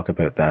we'll talk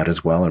about that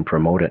as well and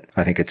promote it.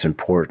 I think it's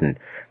important.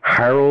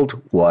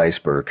 Harold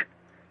Weisberg.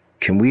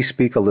 Can we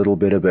speak a little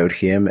bit about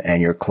him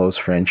and your close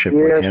friendship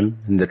with him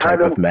and the type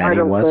of man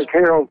he was?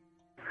 I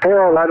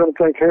don't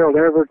think Harold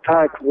ever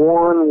typed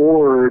one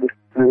word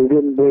that he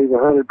didn't believe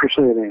 100%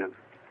 in.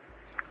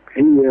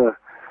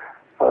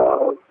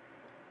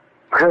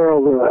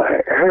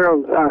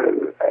 Harold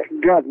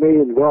got me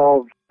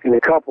involved in a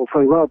couple of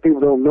things. A lot of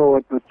people don't know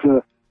it, but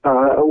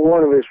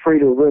one of his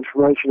Freedom of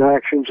Information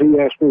actions, he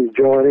asked me to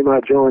join him. I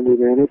joined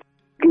him in it.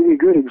 To give you a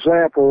good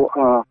example,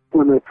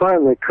 when they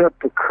finally cut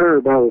the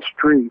curb out of the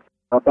street,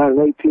 about an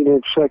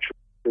 18-inch section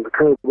of the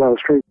curb out of the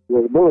street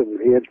where the bullet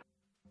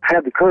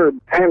had the curb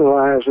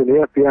analyzed in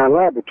the FBI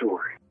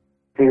laboratory.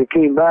 And it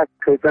came back,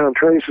 they found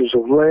traces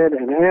of lead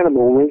and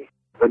antimony,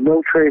 but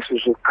no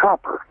traces of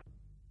copper.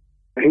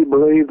 He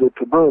believed that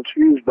the bullets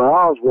used by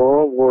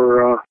Oswald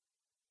were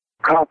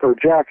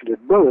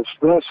copper-jacketed bullets.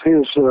 Thus,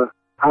 his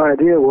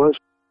idea was,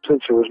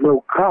 since there was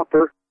no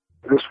copper,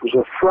 this was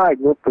a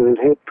fragment that had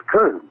hit the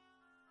curb.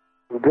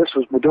 This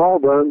was all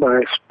done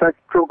by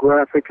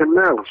spectrographic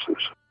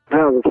analysis.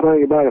 Now, the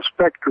thing about a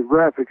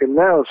spectrographic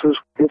analysis,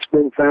 it's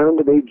been found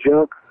to be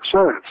junk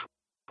science,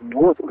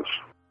 worthless.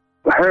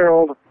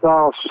 Harold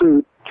filed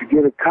suit to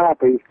get a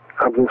copy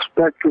of the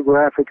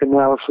spectrographic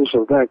analysis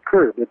of that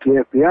curb that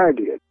the FBI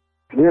did.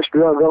 And this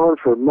drug on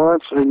for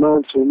months and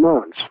months and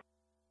months.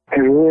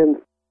 And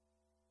when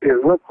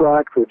it looked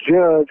like the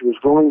judge was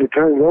going to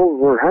turn it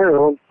over to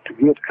Harold to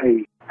get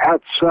a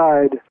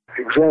outside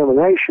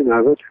examination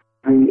of it,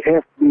 the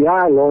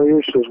FBI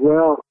lawyer says,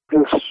 well,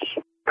 this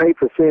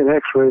paper-thin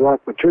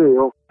X-ray-like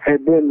material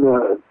had been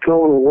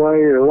thrown away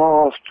or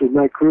lost to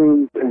make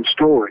room in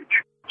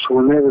storage. So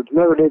we never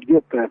did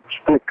get that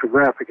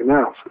spectrographic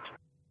analysis.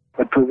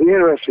 But the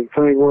interesting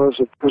thing was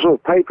that this little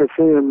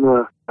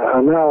paper-thin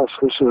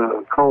analysis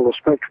called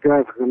a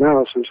spectrographic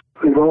analysis,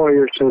 the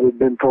lawyer said it had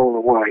been thrown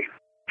away.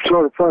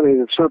 Sort of funny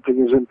that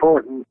something as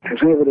important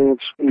as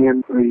evidence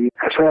in the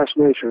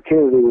assassination of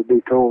Kennedy would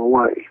be thrown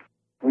away.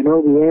 We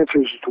know the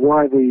answers to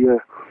why the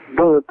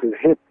bullet that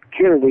hit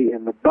Kennedy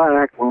in the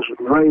back was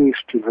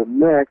raised to the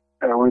neck.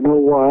 We know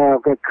why.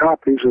 I've got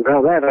copies of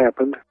how that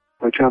happened,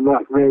 which I'm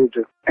not ready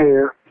to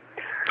air.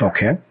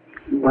 Okay.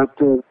 But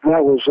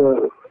that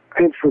was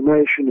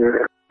information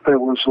that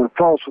was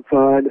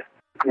falsified,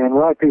 and a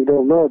lot of people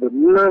don't know that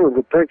none of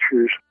the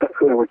pictures that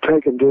were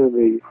taken during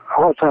the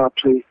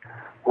autopsy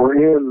were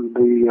in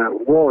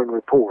the Warren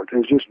report. It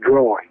was just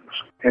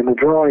drawings, and the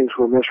drawings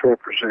were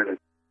misrepresented.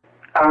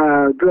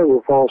 There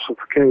were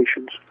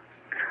falsifications.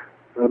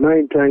 The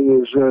main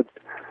thing is that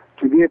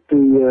to get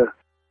the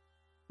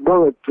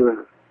bullet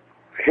to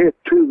hit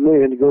two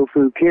men to go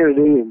through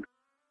Kennedy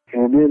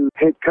and then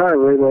hit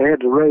Carver, they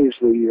had to raise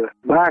the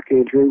back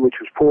injury, which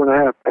was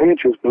 4.5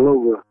 inches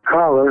below the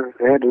collar.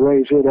 They had to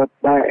raise it up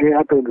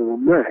into the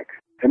neck,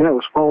 and that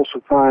was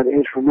falsified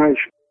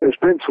information. There's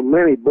been so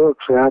many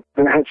books out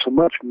that had so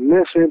much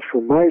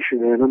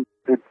misinformation in them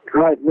that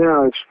right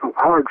now it's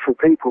hard for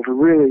people to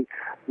really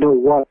know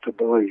what to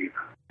believe.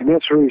 And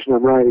that's the reason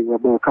I'm writing my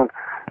book,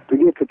 to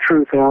get the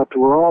truth out to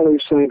where all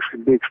these things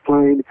can be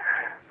explained,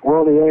 where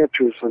all the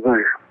answers are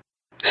there.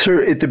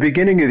 Sir, at the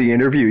beginning of the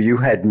interview, you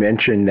had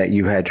mentioned that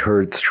you had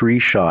heard 3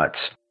 shots.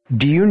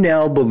 Do you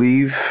now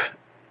believe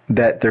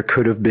that there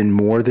could have been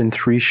more than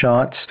 3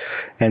 shots,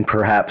 and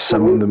perhaps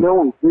some of them...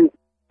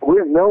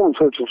 We've known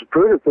since the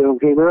Zapruder film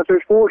came out,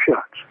 there's 4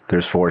 shots.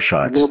 There's 4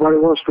 shots. Nobody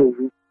wants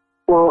to...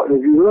 Well,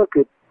 if you look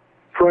at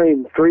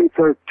frame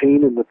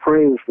 313 and the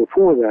frames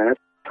before that,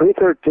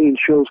 313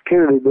 shows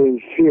Kennedy being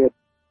hit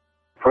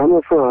from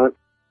the front.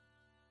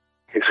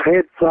 His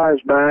head flies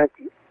back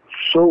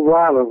so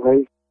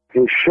violently,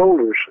 his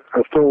shoulders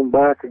are thrown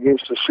back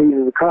against the seat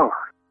of the car.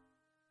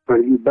 But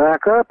if you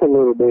back up a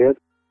little bit,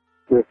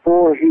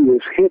 before he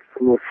is hit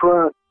from the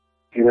front,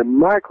 in a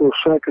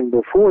microsecond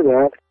before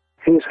that,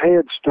 his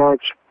head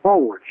starts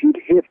forward. He'd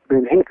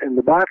been hit in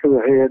the back of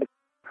the head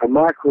a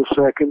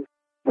microsecond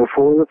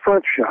before the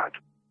front shot.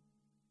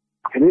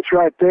 And it's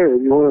right there.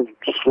 If you want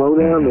to slow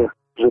down the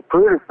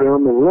Zapruder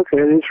film and look at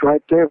it, it's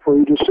right there for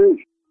you to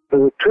see. There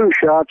were 2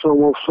 shots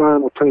almost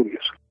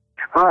simultaneous.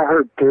 I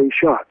heard 3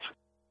 shots.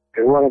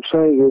 And what I'm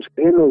saying is,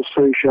 in those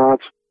 3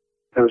 shots,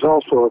 there was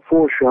also a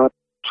 4th shot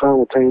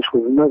simultaneous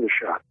with another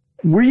shot.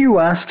 Were you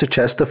asked to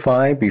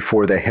testify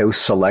before the House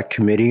Select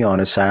Committee on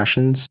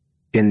Assassins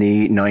in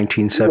the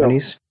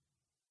 1970s?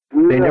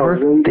 No. They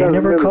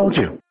never called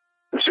you.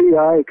 The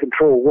CIA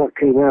controlled what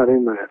came out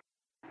in that.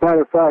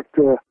 Matter of fact,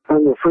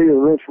 under the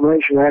Freedom of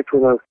Information Act,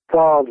 when I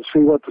filed to see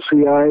what the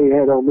CIA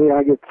had on me,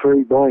 I get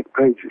 3 blank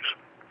pages.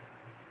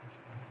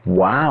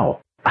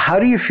 Wow. How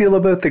do you feel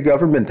about the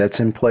government that's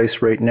in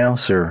place right now,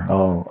 sir?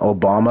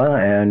 Obama,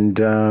 and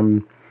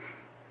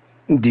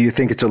do you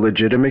think it's a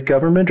legitimate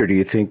government, or do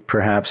you think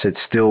perhaps it's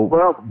still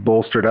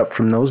bolstered up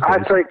from those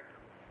days?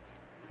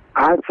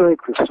 I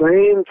think the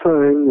same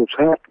thing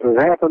that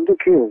happened to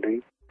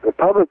Kennedy, the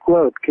public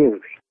loved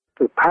Kennedy.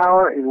 The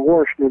power in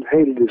Washington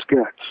hated his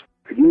guts.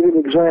 To give you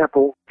an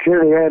example,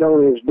 Kennedy had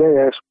on his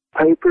desk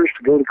papers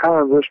to go to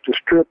Congress to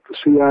strip the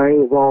CIA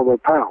of all their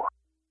power.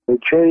 They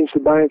changed the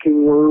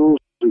banking rules,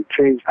 they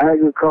changed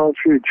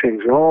agriculture, they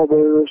changed all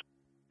those.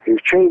 He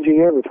was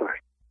changing everything.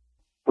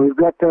 We've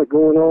got that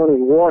going on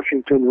in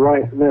Washington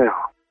right now.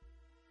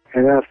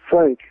 And I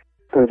think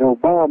that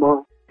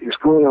Obama is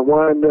going to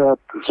wind up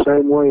the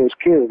same way as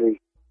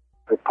Kennedy.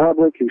 The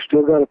public, he's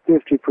still got a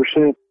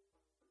 50%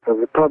 of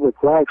the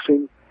public likes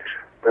him.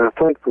 But I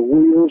think the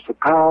wheels, the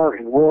power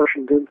in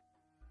Washington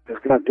has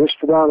got just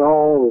about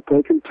all that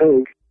they can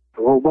take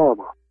of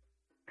Obama.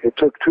 It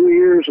took 2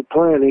 years of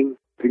planning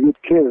to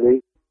get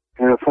Kennedy,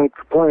 and I think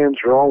the plans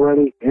are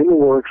already in the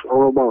works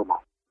on Obama.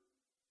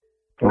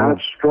 Now,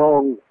 that's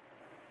strong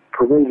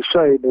for me to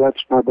say, but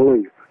that's my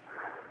belief.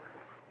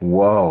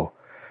 Whoa.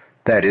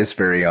 That is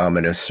very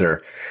ominous,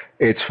 sir.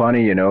 It's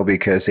funny, you know,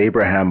 because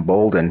Abraham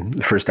Bolden,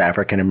 the first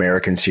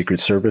African-American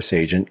Secret Service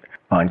agent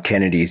on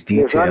Kennedy's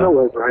detail. Yes, I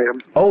know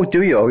Abraham. Oh,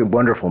 do you? Oh,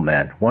 wonderful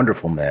man.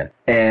 Wonderful man.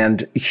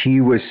 And he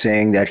was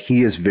saying that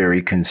he is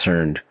very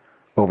concerned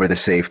over the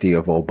safety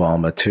of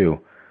Obama, too.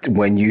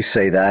 When you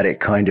say that, it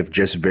kind of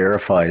just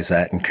verifies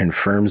that and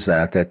confirms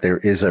that there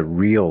is a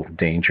real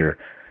danger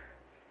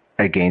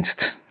against,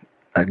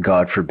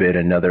 God forbid,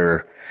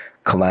 another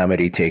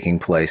calamity taking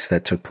place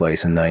that took place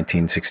in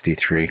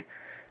 1963.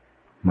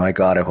 My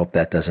God, I hope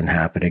that doesn't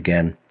happen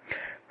again.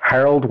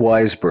 Harold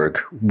Weisberg,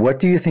 what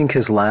do you think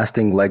his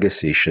lasting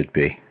legacy should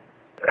be?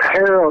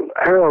 Harold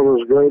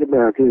was a great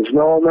American. He's an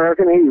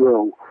all-American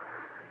hero.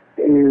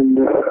 And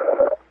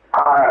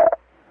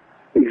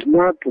he's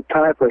not the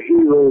type of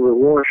hero that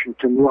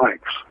Washington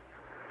likes.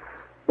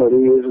 But he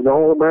is an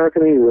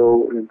all-American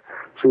hero. And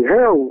see,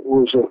 Harold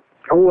was a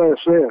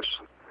OSS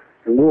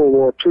in World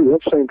War II.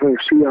 That's the same thing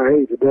as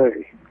CIA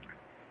today.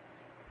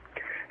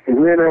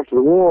 And then after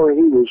the war,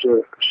 he was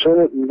a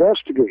Senate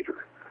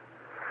investigator.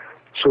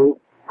 So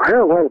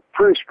Harold had a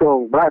pretty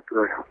strong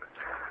background.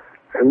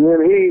 And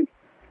then he,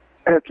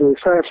 after the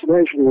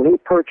assassination, when he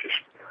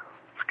purchased,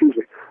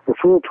 the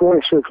full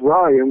 26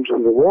 volumes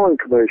of the Warren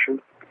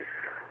Commission,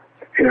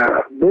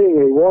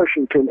 being a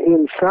Washington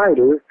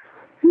insider,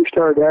 he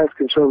started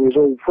asking some of his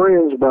old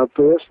friends about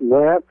this and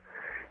that,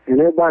 and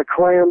everybody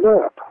clammed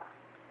up.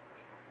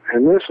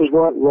 And this is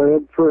what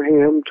led for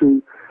him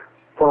to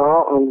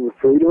file under the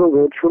Freedom of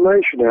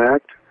Information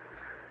Act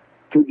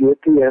to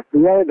get the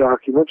FBI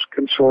documents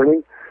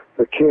concerning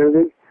the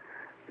Kennedy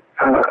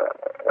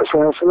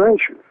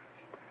assassination.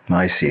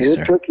 I see, and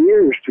sir. It took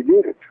years to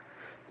get it.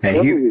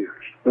 And years.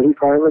 But he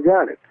finally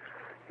got it.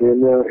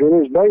 And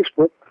in his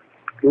basement,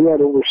 he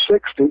had over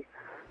 60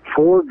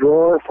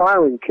 four-drawer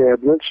filing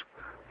cabinets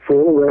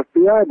full of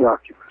FBI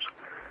documents.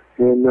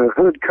 And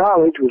Hood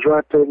College was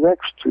right there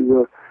next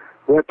to,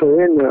 right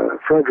there in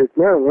Frederick,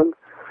 Maryland.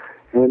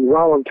 And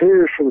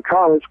volunteers from the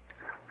college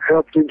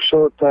helped him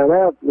sort that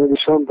out. Maybe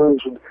some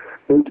things would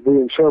need to be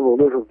in several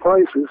different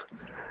places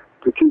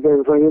to keep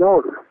everything in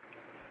order.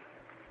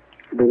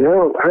 But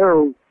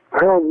Harold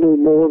knew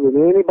more than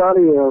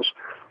anybody else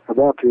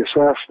about the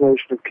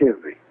assassination of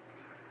Kennedy.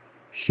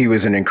 He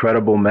was an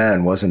incredible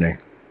man, wasn't he?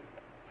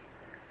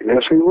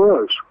 Yes, he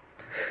was.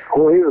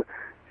 Well,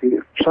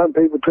 some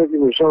people took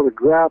him as sort of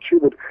grouchy,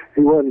 but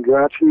he wasn't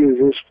grouchy. He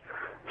was just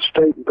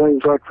stating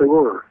things like they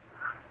were.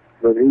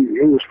 But he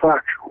was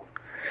factual.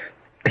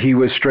 He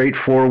was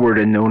straightforward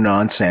and no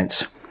nonsense.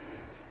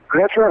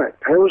 That's right.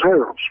 That was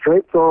Harold.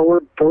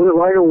 Straightforward, told it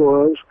like it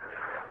was.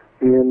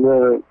 And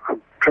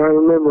I'm trying to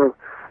remember,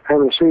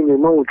 having seen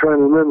him old, trying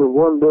to remember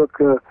one book,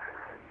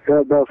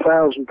 got about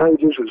 1,000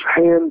 pages, was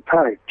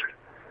hand-typed.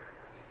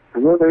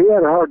 And he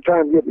had a hard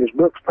time getting his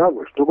books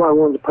published. Nobody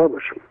wanted to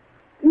publish them.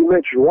 You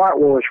mentioned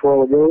whitewash a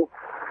while ago.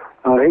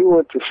 He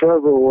went to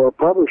several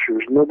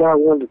publishers. Nobody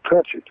wanted to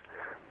touch it.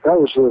 That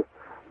was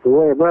the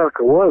way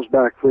America was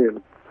back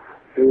then.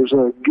 It was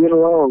get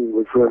along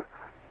with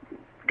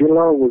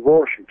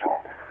Washington.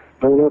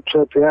 Don't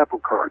upset the apple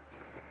cart.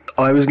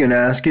 I was going to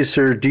ask you,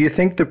 sir, do you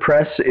think the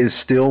press is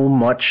still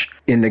much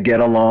in the get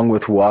along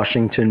with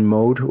Washington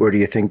mode, or do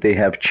you think they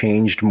have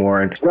changed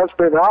more? That's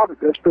been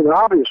obvious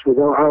with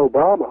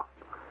Obama.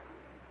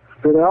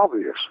 It's been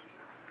obvious.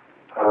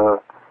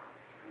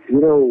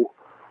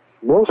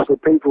 Most of the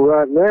people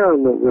right now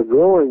in the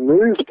growing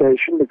news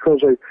station,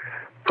 because they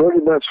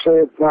pretty much say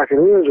it like it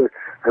is,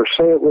 or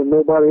say it when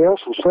nobody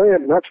else will say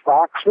it, and that's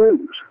Fox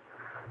News.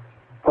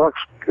 Fox,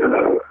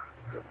 they're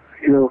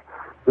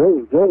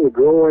the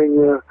growing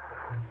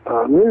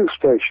news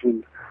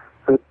station.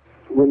 That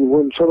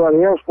when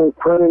somebody else won't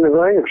print anything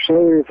or say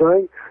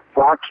anything,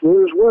 Fox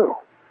News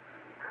will.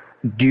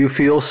 Do you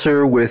feel,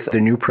 sir, with the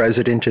new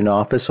president in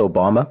office,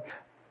 Obama,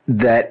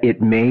 that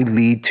it may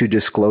lead to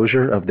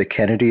disclosure of the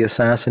Kennedy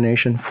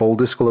assassination, full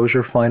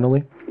disclosure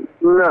finally?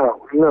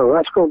 No,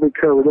 that's going to be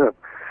covered up.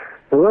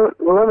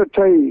 Let me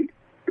tell you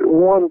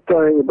one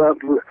thing about,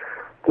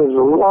 there's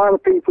a lot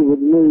of people that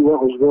knew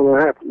what was going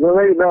to happen. Well,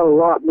 maybe not a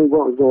lot knew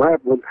what was going to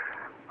happen,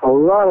 but a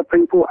lot of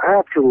people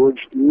afterwards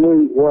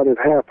knew what had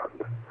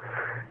happened.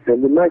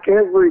 And to make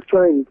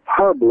everything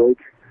public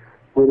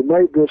would have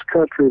made this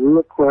country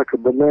look like a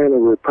banana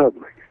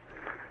republic.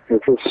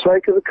 And for the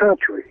sake of the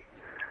country,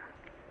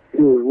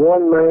 it was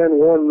one man,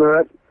 one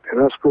nut,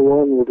 and us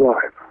go on with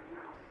life.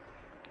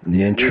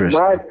 Interesting.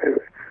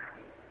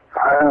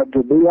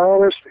 To be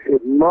honest,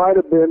 it might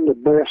have been the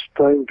best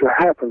thing to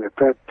happen at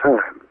that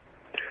time.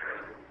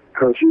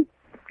 Because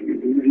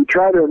you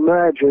try to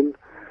imagine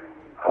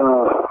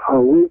a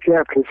week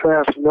after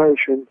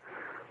assassination,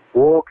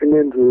 walking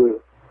into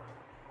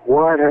the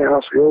White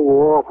House, the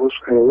Oval Office,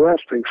 and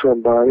arresting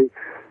somebody.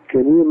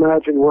 Can you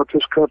imagine what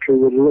this country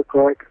would look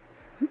like?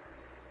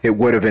 It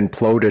would have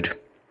imploded.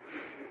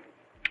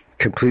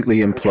 Completely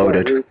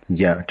imploded. Right.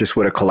 Yeah, just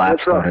would have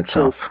collapsed on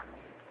itself.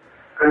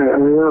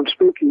 And I'm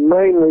speaking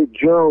mainly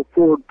Gerald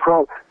Ford.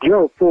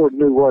 Gerald Ford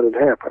knew what had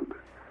happened.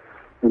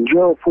 And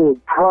Gerald Ford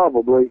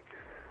probably,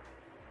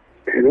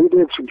 and he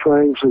did some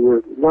things that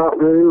were not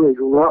really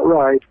legal, not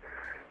right,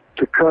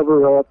 to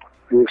cover up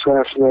the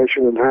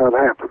assassination and how it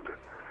happened.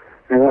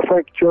 And I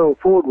think Gerald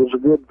Ford was a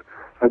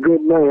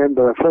good man,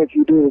 but I think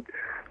he did,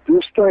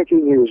 just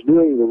thinking he was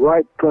doing the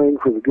right thing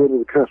for the good of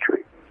the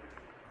country.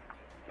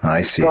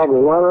 I see. Probably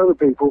a lot of other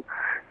people.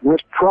 And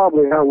that's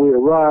probably how we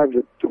arrived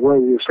at the way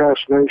the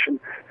assassination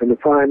and the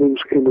findings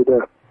ended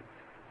up.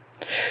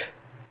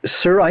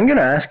 Sir, I'm going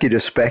to ask you to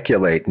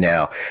speculate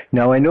now.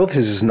 Now, I know this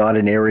is not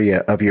an area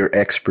of your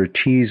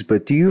expertise,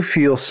 but do you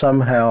feel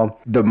somehow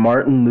the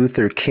Martin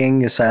Luther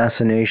King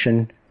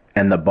assassination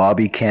and the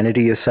Bobby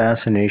Kennedy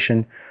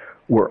assassination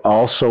were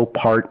also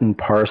part and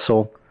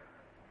parcel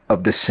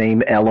of the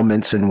same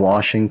elements in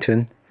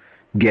Washington,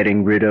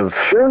 getting rid of...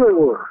 Sure they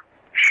were.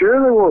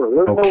 Sure they were.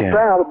 There's no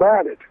doubt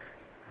about it.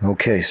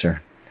 Okay, sir.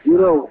 You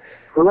know,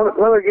 let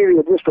me give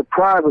you just a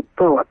private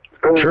thought.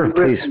 Sure,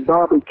 please.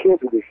 Bobby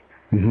Kennedy.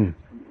 Mm-hmm.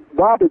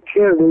 Bobby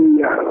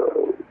Kennedy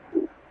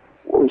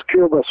was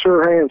killed by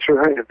Sirhan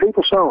Sirhan.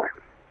 People saw him.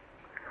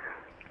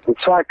 The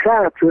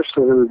psychiatrists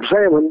that have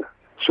examined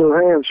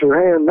Sirhan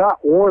Sirhan, not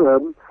one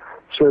of them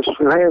says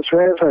Sirhan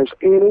Sirhan has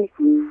any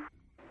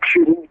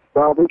shooting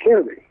Bobby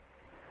Kennedy.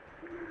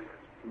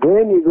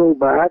 Then you go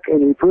back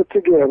and you put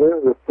together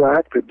the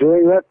fact that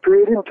during that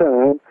period in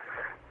time,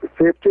 the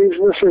 50s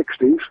and the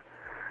 60s,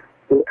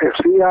 the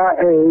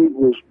CIA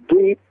was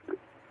deep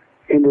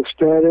into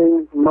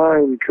studying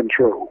mind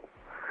control.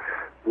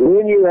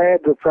 Then you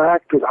add the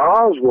fact that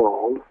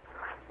Oswald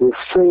was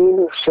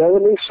seen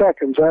 70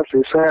 seconds after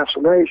the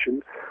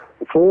assassination,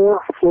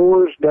 4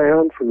 floors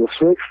down from the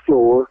 6th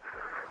floor,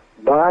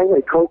 buying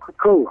a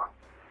Coca-Cola.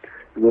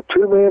 And the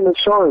 2 men that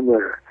saw him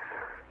there,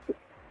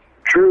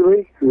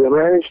 Truly, who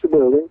managed the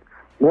building,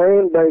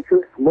 Marion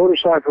Baker, a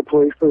motorcycle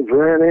policeman,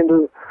 ran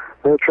into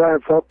their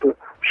triumph up the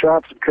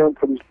shots that come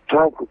from the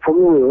top from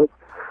the roof.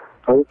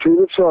 The 2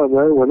 that saw him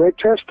there, when they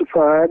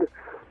testified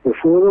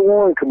before the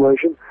Warren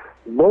Commission,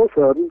 both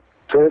of them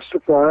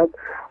testified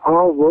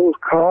Oswald was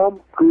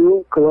calm,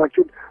 cool,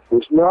 collected,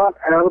 was not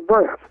out of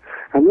breath.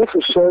 And this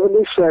is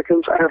 70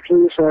 seconds after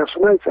the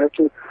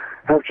assassination,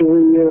 after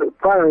the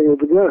firing of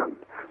the gun,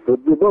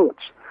 the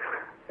bullets.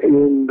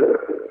 And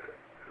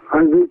I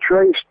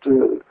retraced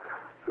the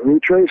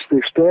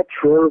steps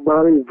for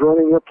everybody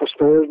running up the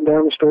stairs and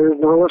down the stairs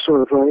and all that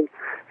sort of thing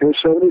in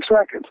 70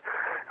 seconds.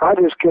 I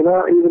just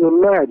cannot even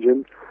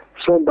imagine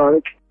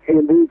somebody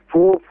can be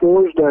 4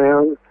 floors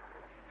down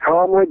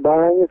calmly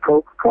buying a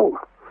Coca-Cola.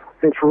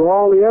 And for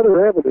all the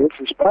other evidence,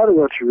 in spite of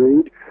what you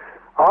read,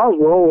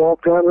 Oswald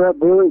walked out of that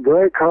building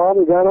very calm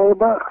and got on a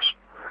bus.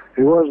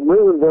 He wasn't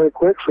moving very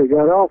quick, so he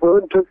got off of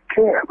it and took a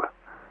cab.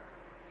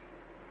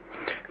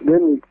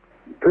 Then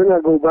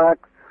I go back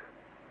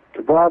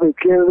to Bobby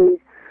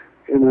Kennedy,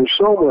 and there's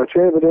so much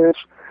evidence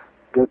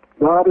that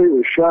Bobby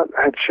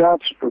had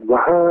shots from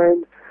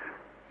behind.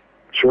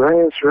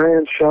 Sirhan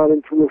shot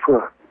him from the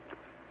front.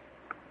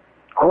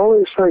 All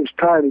these things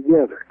tie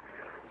together.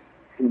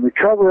 And the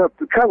cover-up of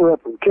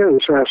the Kennedy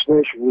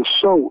assassination was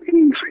so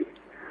easy.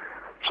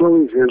 So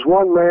easy. There's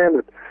one man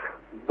that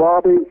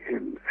Bobby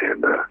and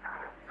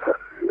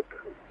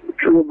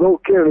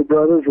both Kennedy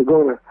brothers were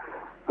going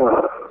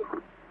to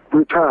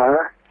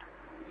retire,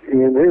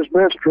 and his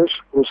mistress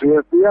was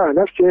the FBI, and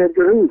that's J.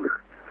 Edgar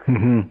Hoover.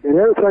 Mm-hmm. And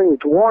everything that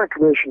the Warren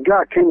Commission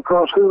got came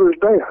across Hoover's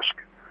desk.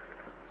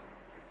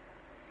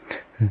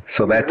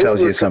 So that tells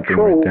you something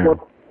right there.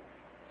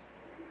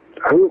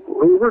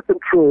 Hoover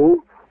controlled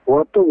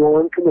what the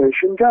Warren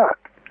Commission got.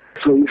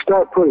 So you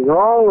start putting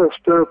all this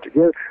stuff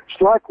together.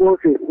 It's like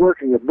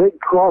working a big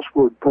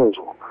crossword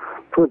puzzle,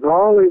 putting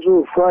all these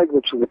little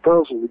fragments of the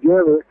puzzle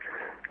together,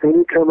 and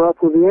you come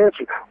up with the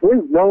answer.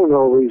 We've known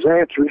all these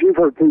answers. You've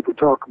heard people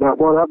talk about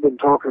what I've been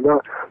talking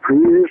about for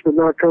years, but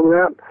not coming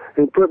out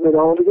and putting it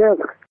all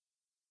together.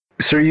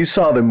 Sir, you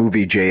saw the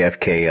movie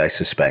JFK, I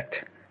suspect,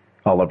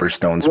 Oliver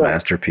Stone's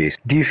masterpiece.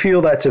 Do you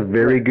feel that's a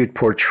very good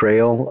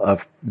portrayal of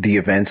the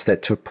events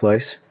that took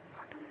place?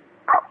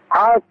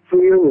 I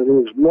feel that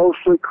it is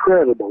mostly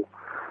credible.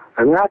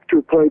 An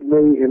actor played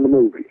me in the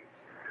movie.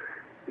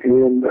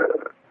 And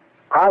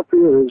I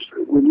feel is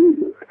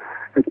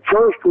at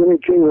first when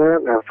it came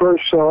out and I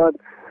first saw it,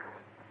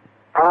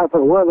 I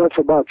thought, well, that's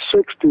about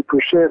 60%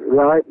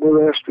 right, the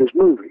rest is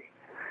movie.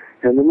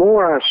 And the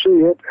more I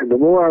see it, and the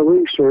more I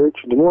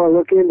research, and the more I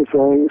look into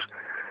things,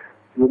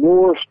 the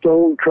more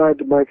Stone tried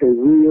to make a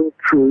real,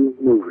 true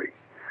movie.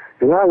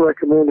 And I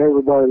recommend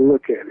everybody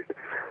look at it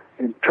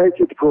and take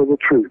it for the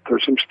truth.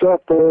 There's some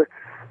stuff there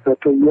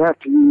that you have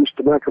to use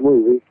to make a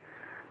movie.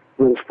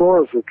 But as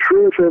far as the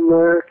truth in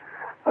there,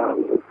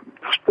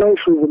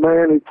 especially the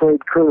man who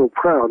played Colonel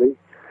Prouty,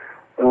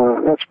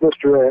 that's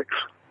Mr. X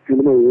in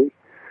the movie,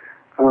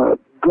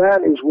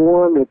 that is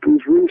one that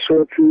these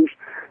researchers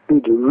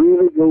need to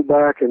really go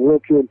back and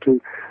look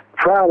into.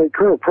 Prouty,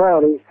 Colonel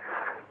Prouty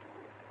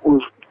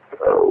was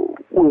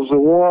the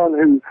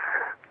one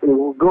who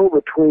would go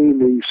between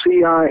the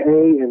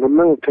CIA and the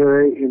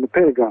military in the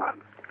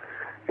Pentagon.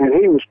 And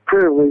he was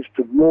privileged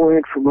to more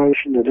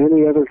information than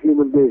any other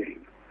human being.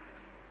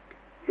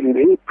 And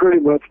he pretty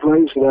much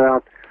lays it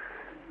out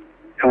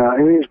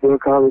in his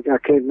book. I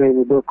can't name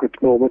the book at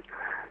the moment.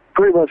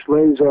 Pretty much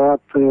lays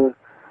out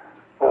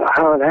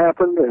how it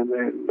happened and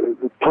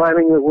the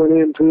planning that went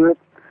into it.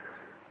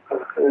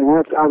 And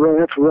that's a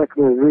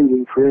recommended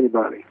reading for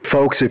anybody.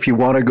 Folks, if you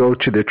want to go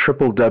to the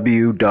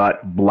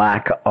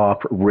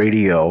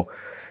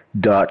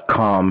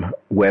www.blackopradio.com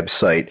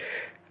website,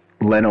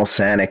 Len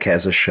Osanic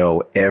has a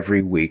show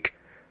every week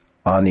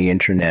on the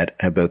internet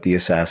about the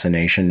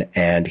assassination,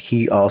 and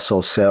he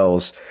also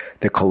sells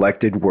the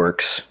collected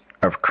works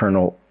of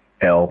Colonel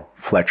L.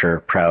 Fletcher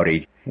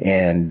Prouty.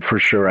 And for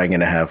sure I'm going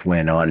to have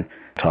Len on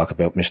talk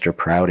about Mr.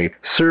 Prouty.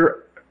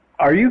 Sir,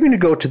 are you going to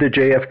go to the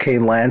JFK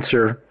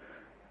Lancer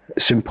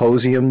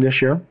Symposium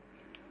this year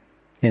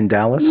in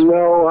Dallas?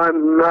 No,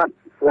 I'm not.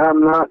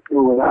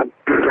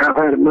 I've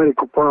had a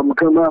medical problem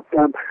come up.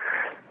 I'm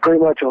pretty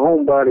much a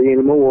homebody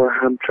anymore.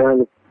 I'm trying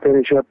to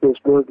finish up this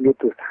book and get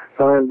the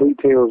fine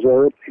details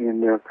of it.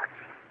 And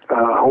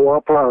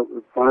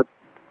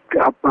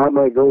I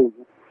may go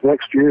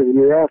next year or the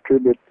year after,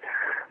 but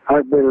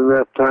I've been in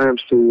rough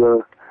times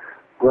to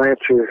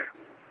Lancer,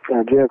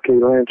 JFK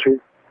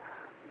Lancer,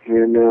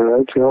 and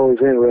it's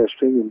always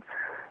interesting.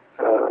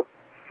 And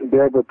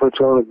Deborah puts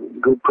on a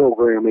good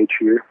program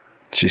each year.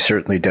 She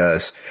certainly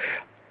does.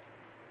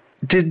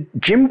 Did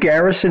Jim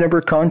Garrison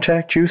ever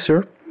contact you,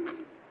 sir?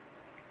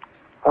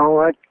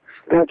 Oh,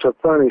 that's a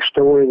funny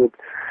story. That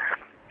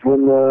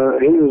when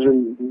he was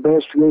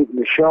investigating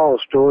the Shaw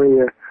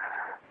story,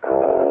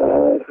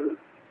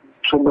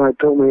 somebody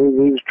told me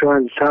he was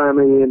trying to tie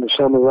me into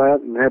some of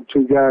that, and had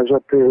two guys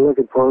up there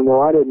looking for him.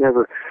 No, I didn't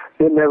ever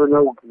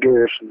know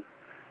Garrison.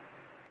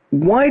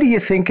 Why do you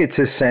think it's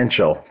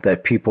essential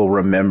that people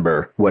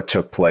remember what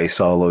took place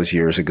all those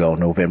years ago,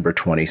 November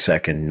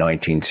 22nd,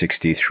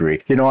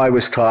 1963? You know, I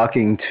was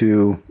talking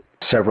to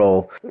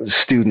several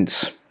students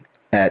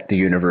at the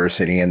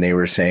university, and they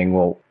were saying,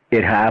 well,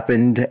 it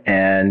happened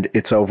and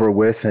it's over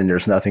with and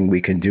there's nothing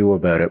we can do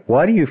about it.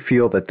 Why do you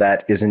feel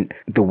that isn't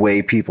the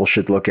way people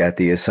should look at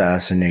the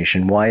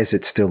assassination? Why is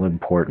it still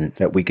important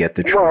that we get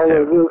the truth out?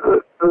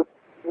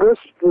 This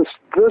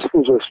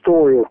was a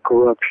story of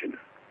corruption.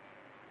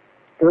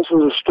 This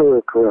was a story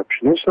of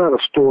corruption. It's not a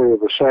story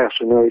of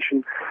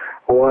assassination.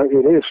 Well,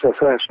 it is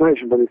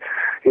assassination, but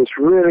it's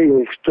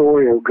really a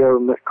story of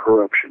government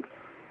corruption.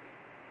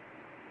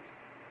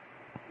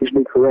 Please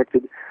be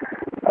corrected.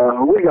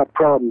 We got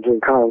problems in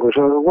Congress.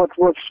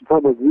 What's the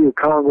public view of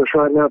Congress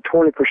right now?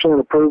 20%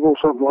 approval,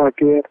 something like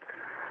that.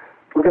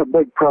 We got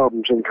big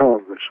problems in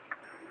Congress.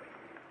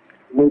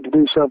 We need to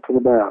do something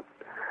about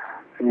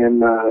it.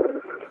 And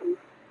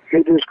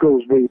it just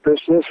goes deep.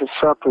 This is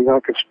something I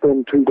could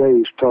spend 2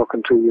 days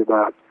talking to you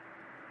about.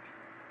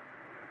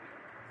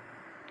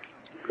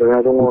 But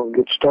I don't want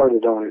to get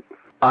started on it.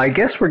 I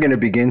guess we're going to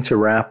begin to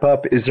wrap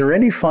up. Is there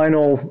any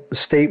final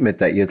statement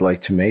that you'd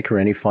like to make or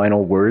any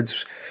final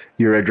words?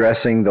 You're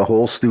addressing the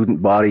whole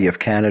student body of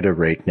Canada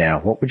right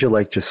now. What would you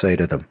like to say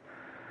to them?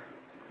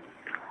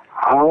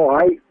 Oh,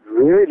 I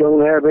really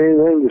don't have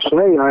anything to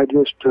say. I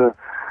just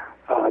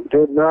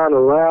did not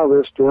allow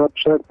this to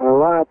upset my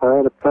life. I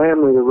had a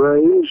family to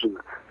raise and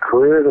a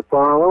career to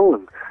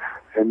follow,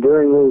 and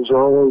during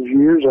all those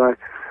years, I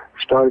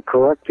started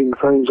collecting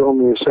things on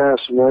the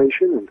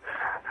assassination and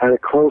had a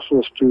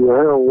closeness to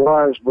Harold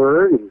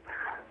Weisberg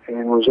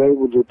and was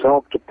able to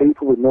talk to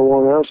people that no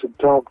one else had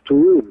talked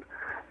to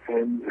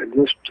and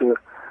just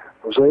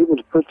was able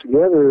to put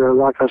together,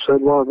 like I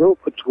said a while ago,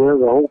 put together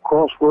the whole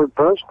crossword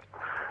puzzle.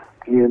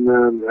 And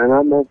I'm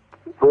going to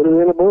put it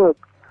in a book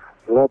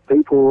to let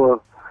people,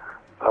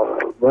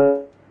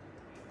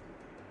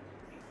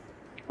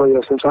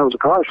 since I was a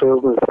car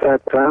salesman at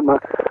that time, I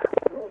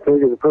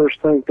figured the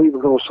first thing people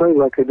were going to say,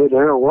 like they did to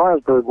Harold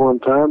Weisberg one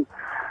time,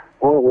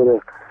 well, with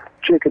a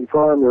chicken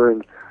farmer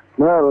in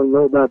Maryland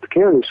know about the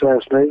Kennedy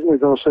assassination, they're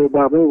going to say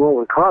about me, well,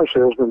 the car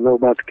salesman know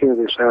about the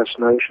Kennedy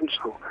assassination,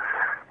 so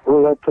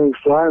we'll let things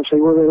fly and see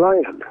where they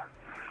land.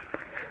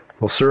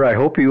 Well, sir, I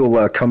hope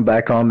you'll come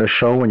back on the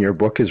show when your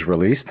book is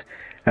released,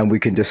 and we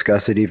can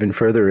discuss it even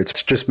further. It's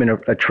just been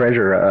a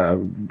treasure, a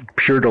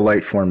pure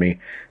delight for me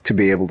to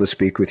be able to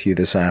speak with you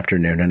this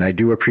afternoon. And I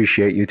do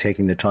appreciate you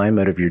taking the time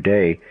out of your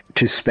day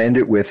to spend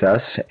it with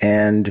us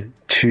and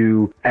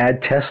to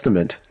add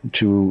testament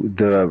to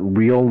the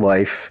real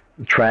life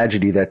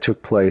tragedy that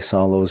took place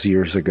all those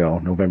years ago,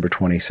 November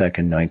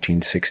 22nd,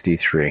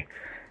 1963.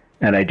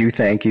 And I do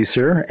thank you,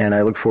 sir, and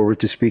I look forward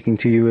to speaking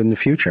to you in the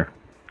future.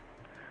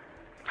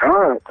 All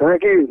right.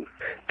 Thank you.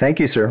 Thank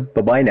you, sir.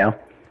 Bye-bye now.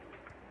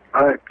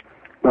 All right.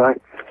 Bye.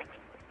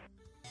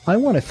 I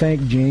want to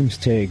thank James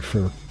Tague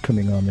for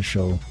coming on the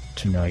show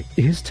tonight.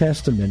 His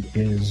testament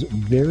is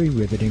very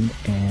riveting,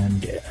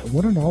 and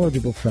what a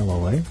knowledgeable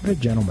fellow, eh? What a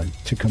gentleman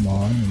to come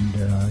on,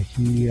 and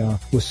he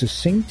was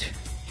succinct.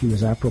 He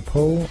was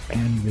apropos,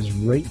 and he was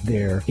right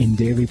there in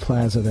Dealey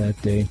Plaza that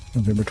day,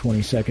 November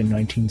 22nd,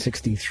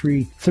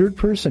 1963. Third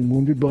person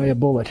wounded by a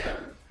bullet.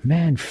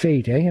 Man,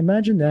 fate, eh?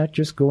 Imagine that,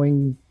 just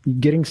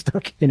getting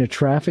stuck in a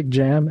traffic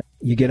jam.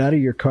 You get out of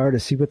your car to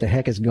see what the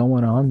heck is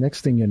going on.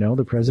 Next thing you know,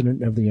 the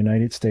President of the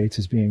United States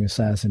is being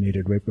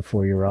assassinated right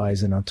before your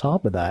eyes. And on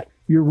top of that,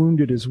 you're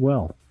wounded as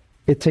well.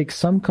 It takes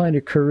some kind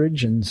of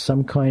courage and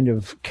some kind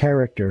of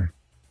character.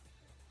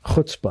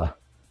 Chutzpah.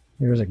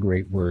 There's a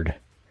great word.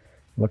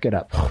 Look it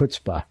up.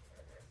 Chutzpah.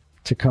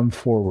 To come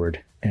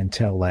forward and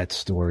tell that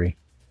story.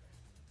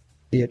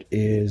 It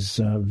is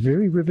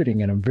very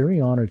riveting, and I'm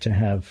very honored to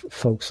have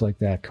folks like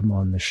that come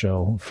on the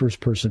show,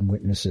 first-person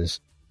witnesses.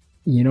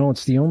 You know,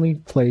 it's the only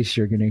place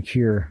you're going to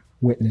hear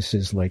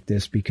witnesses like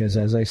this because,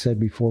 as I said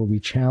before,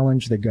 we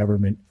challenge the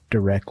government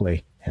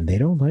directly, and they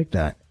don't like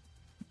that,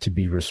 to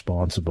be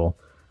responsible.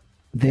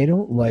 They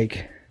don't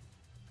like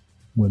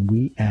when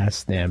we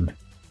ask them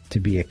to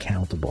be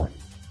accountable.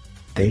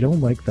 They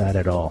don't like that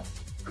at all.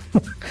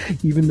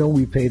 Even though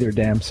we pay their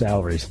damn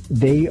salaries,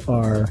 they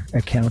are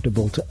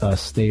accountable to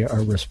us. They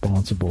are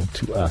responsible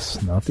to us,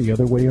 not the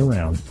other way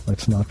around.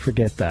 Let's not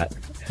forget that,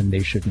 and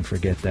they shouldn't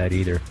forget that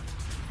either.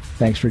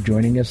 Thanks for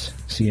joining us.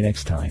 See you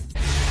next time.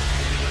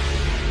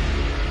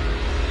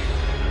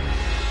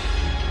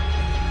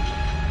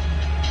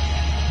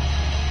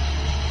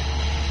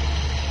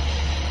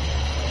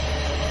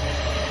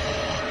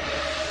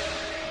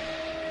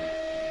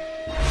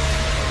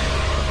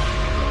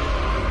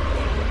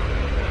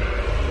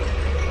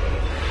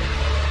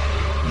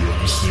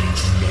 Listening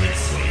to Night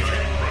Fright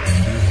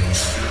and your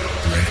host,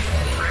 Brent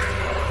Holland.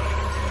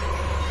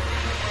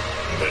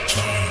 The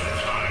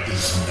time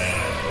is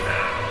now.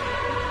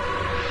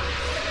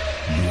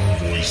 Your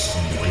voice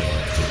on the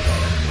dark for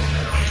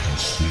paranormal and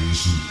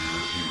conspiracy.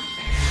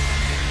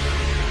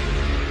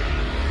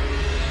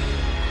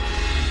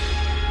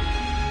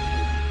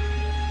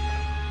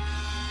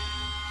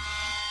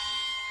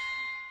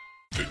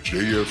 The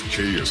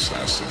JFK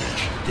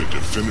Assassination, the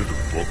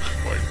definitive book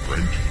by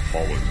Brent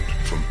Holland.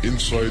 From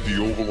inside the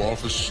Oval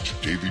Office to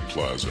Dealey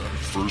Plaza,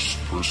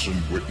 first-person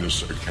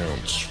witness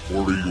accounts.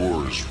 Order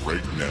yours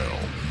right now.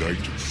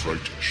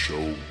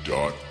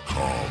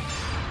 NightFrightShow.com.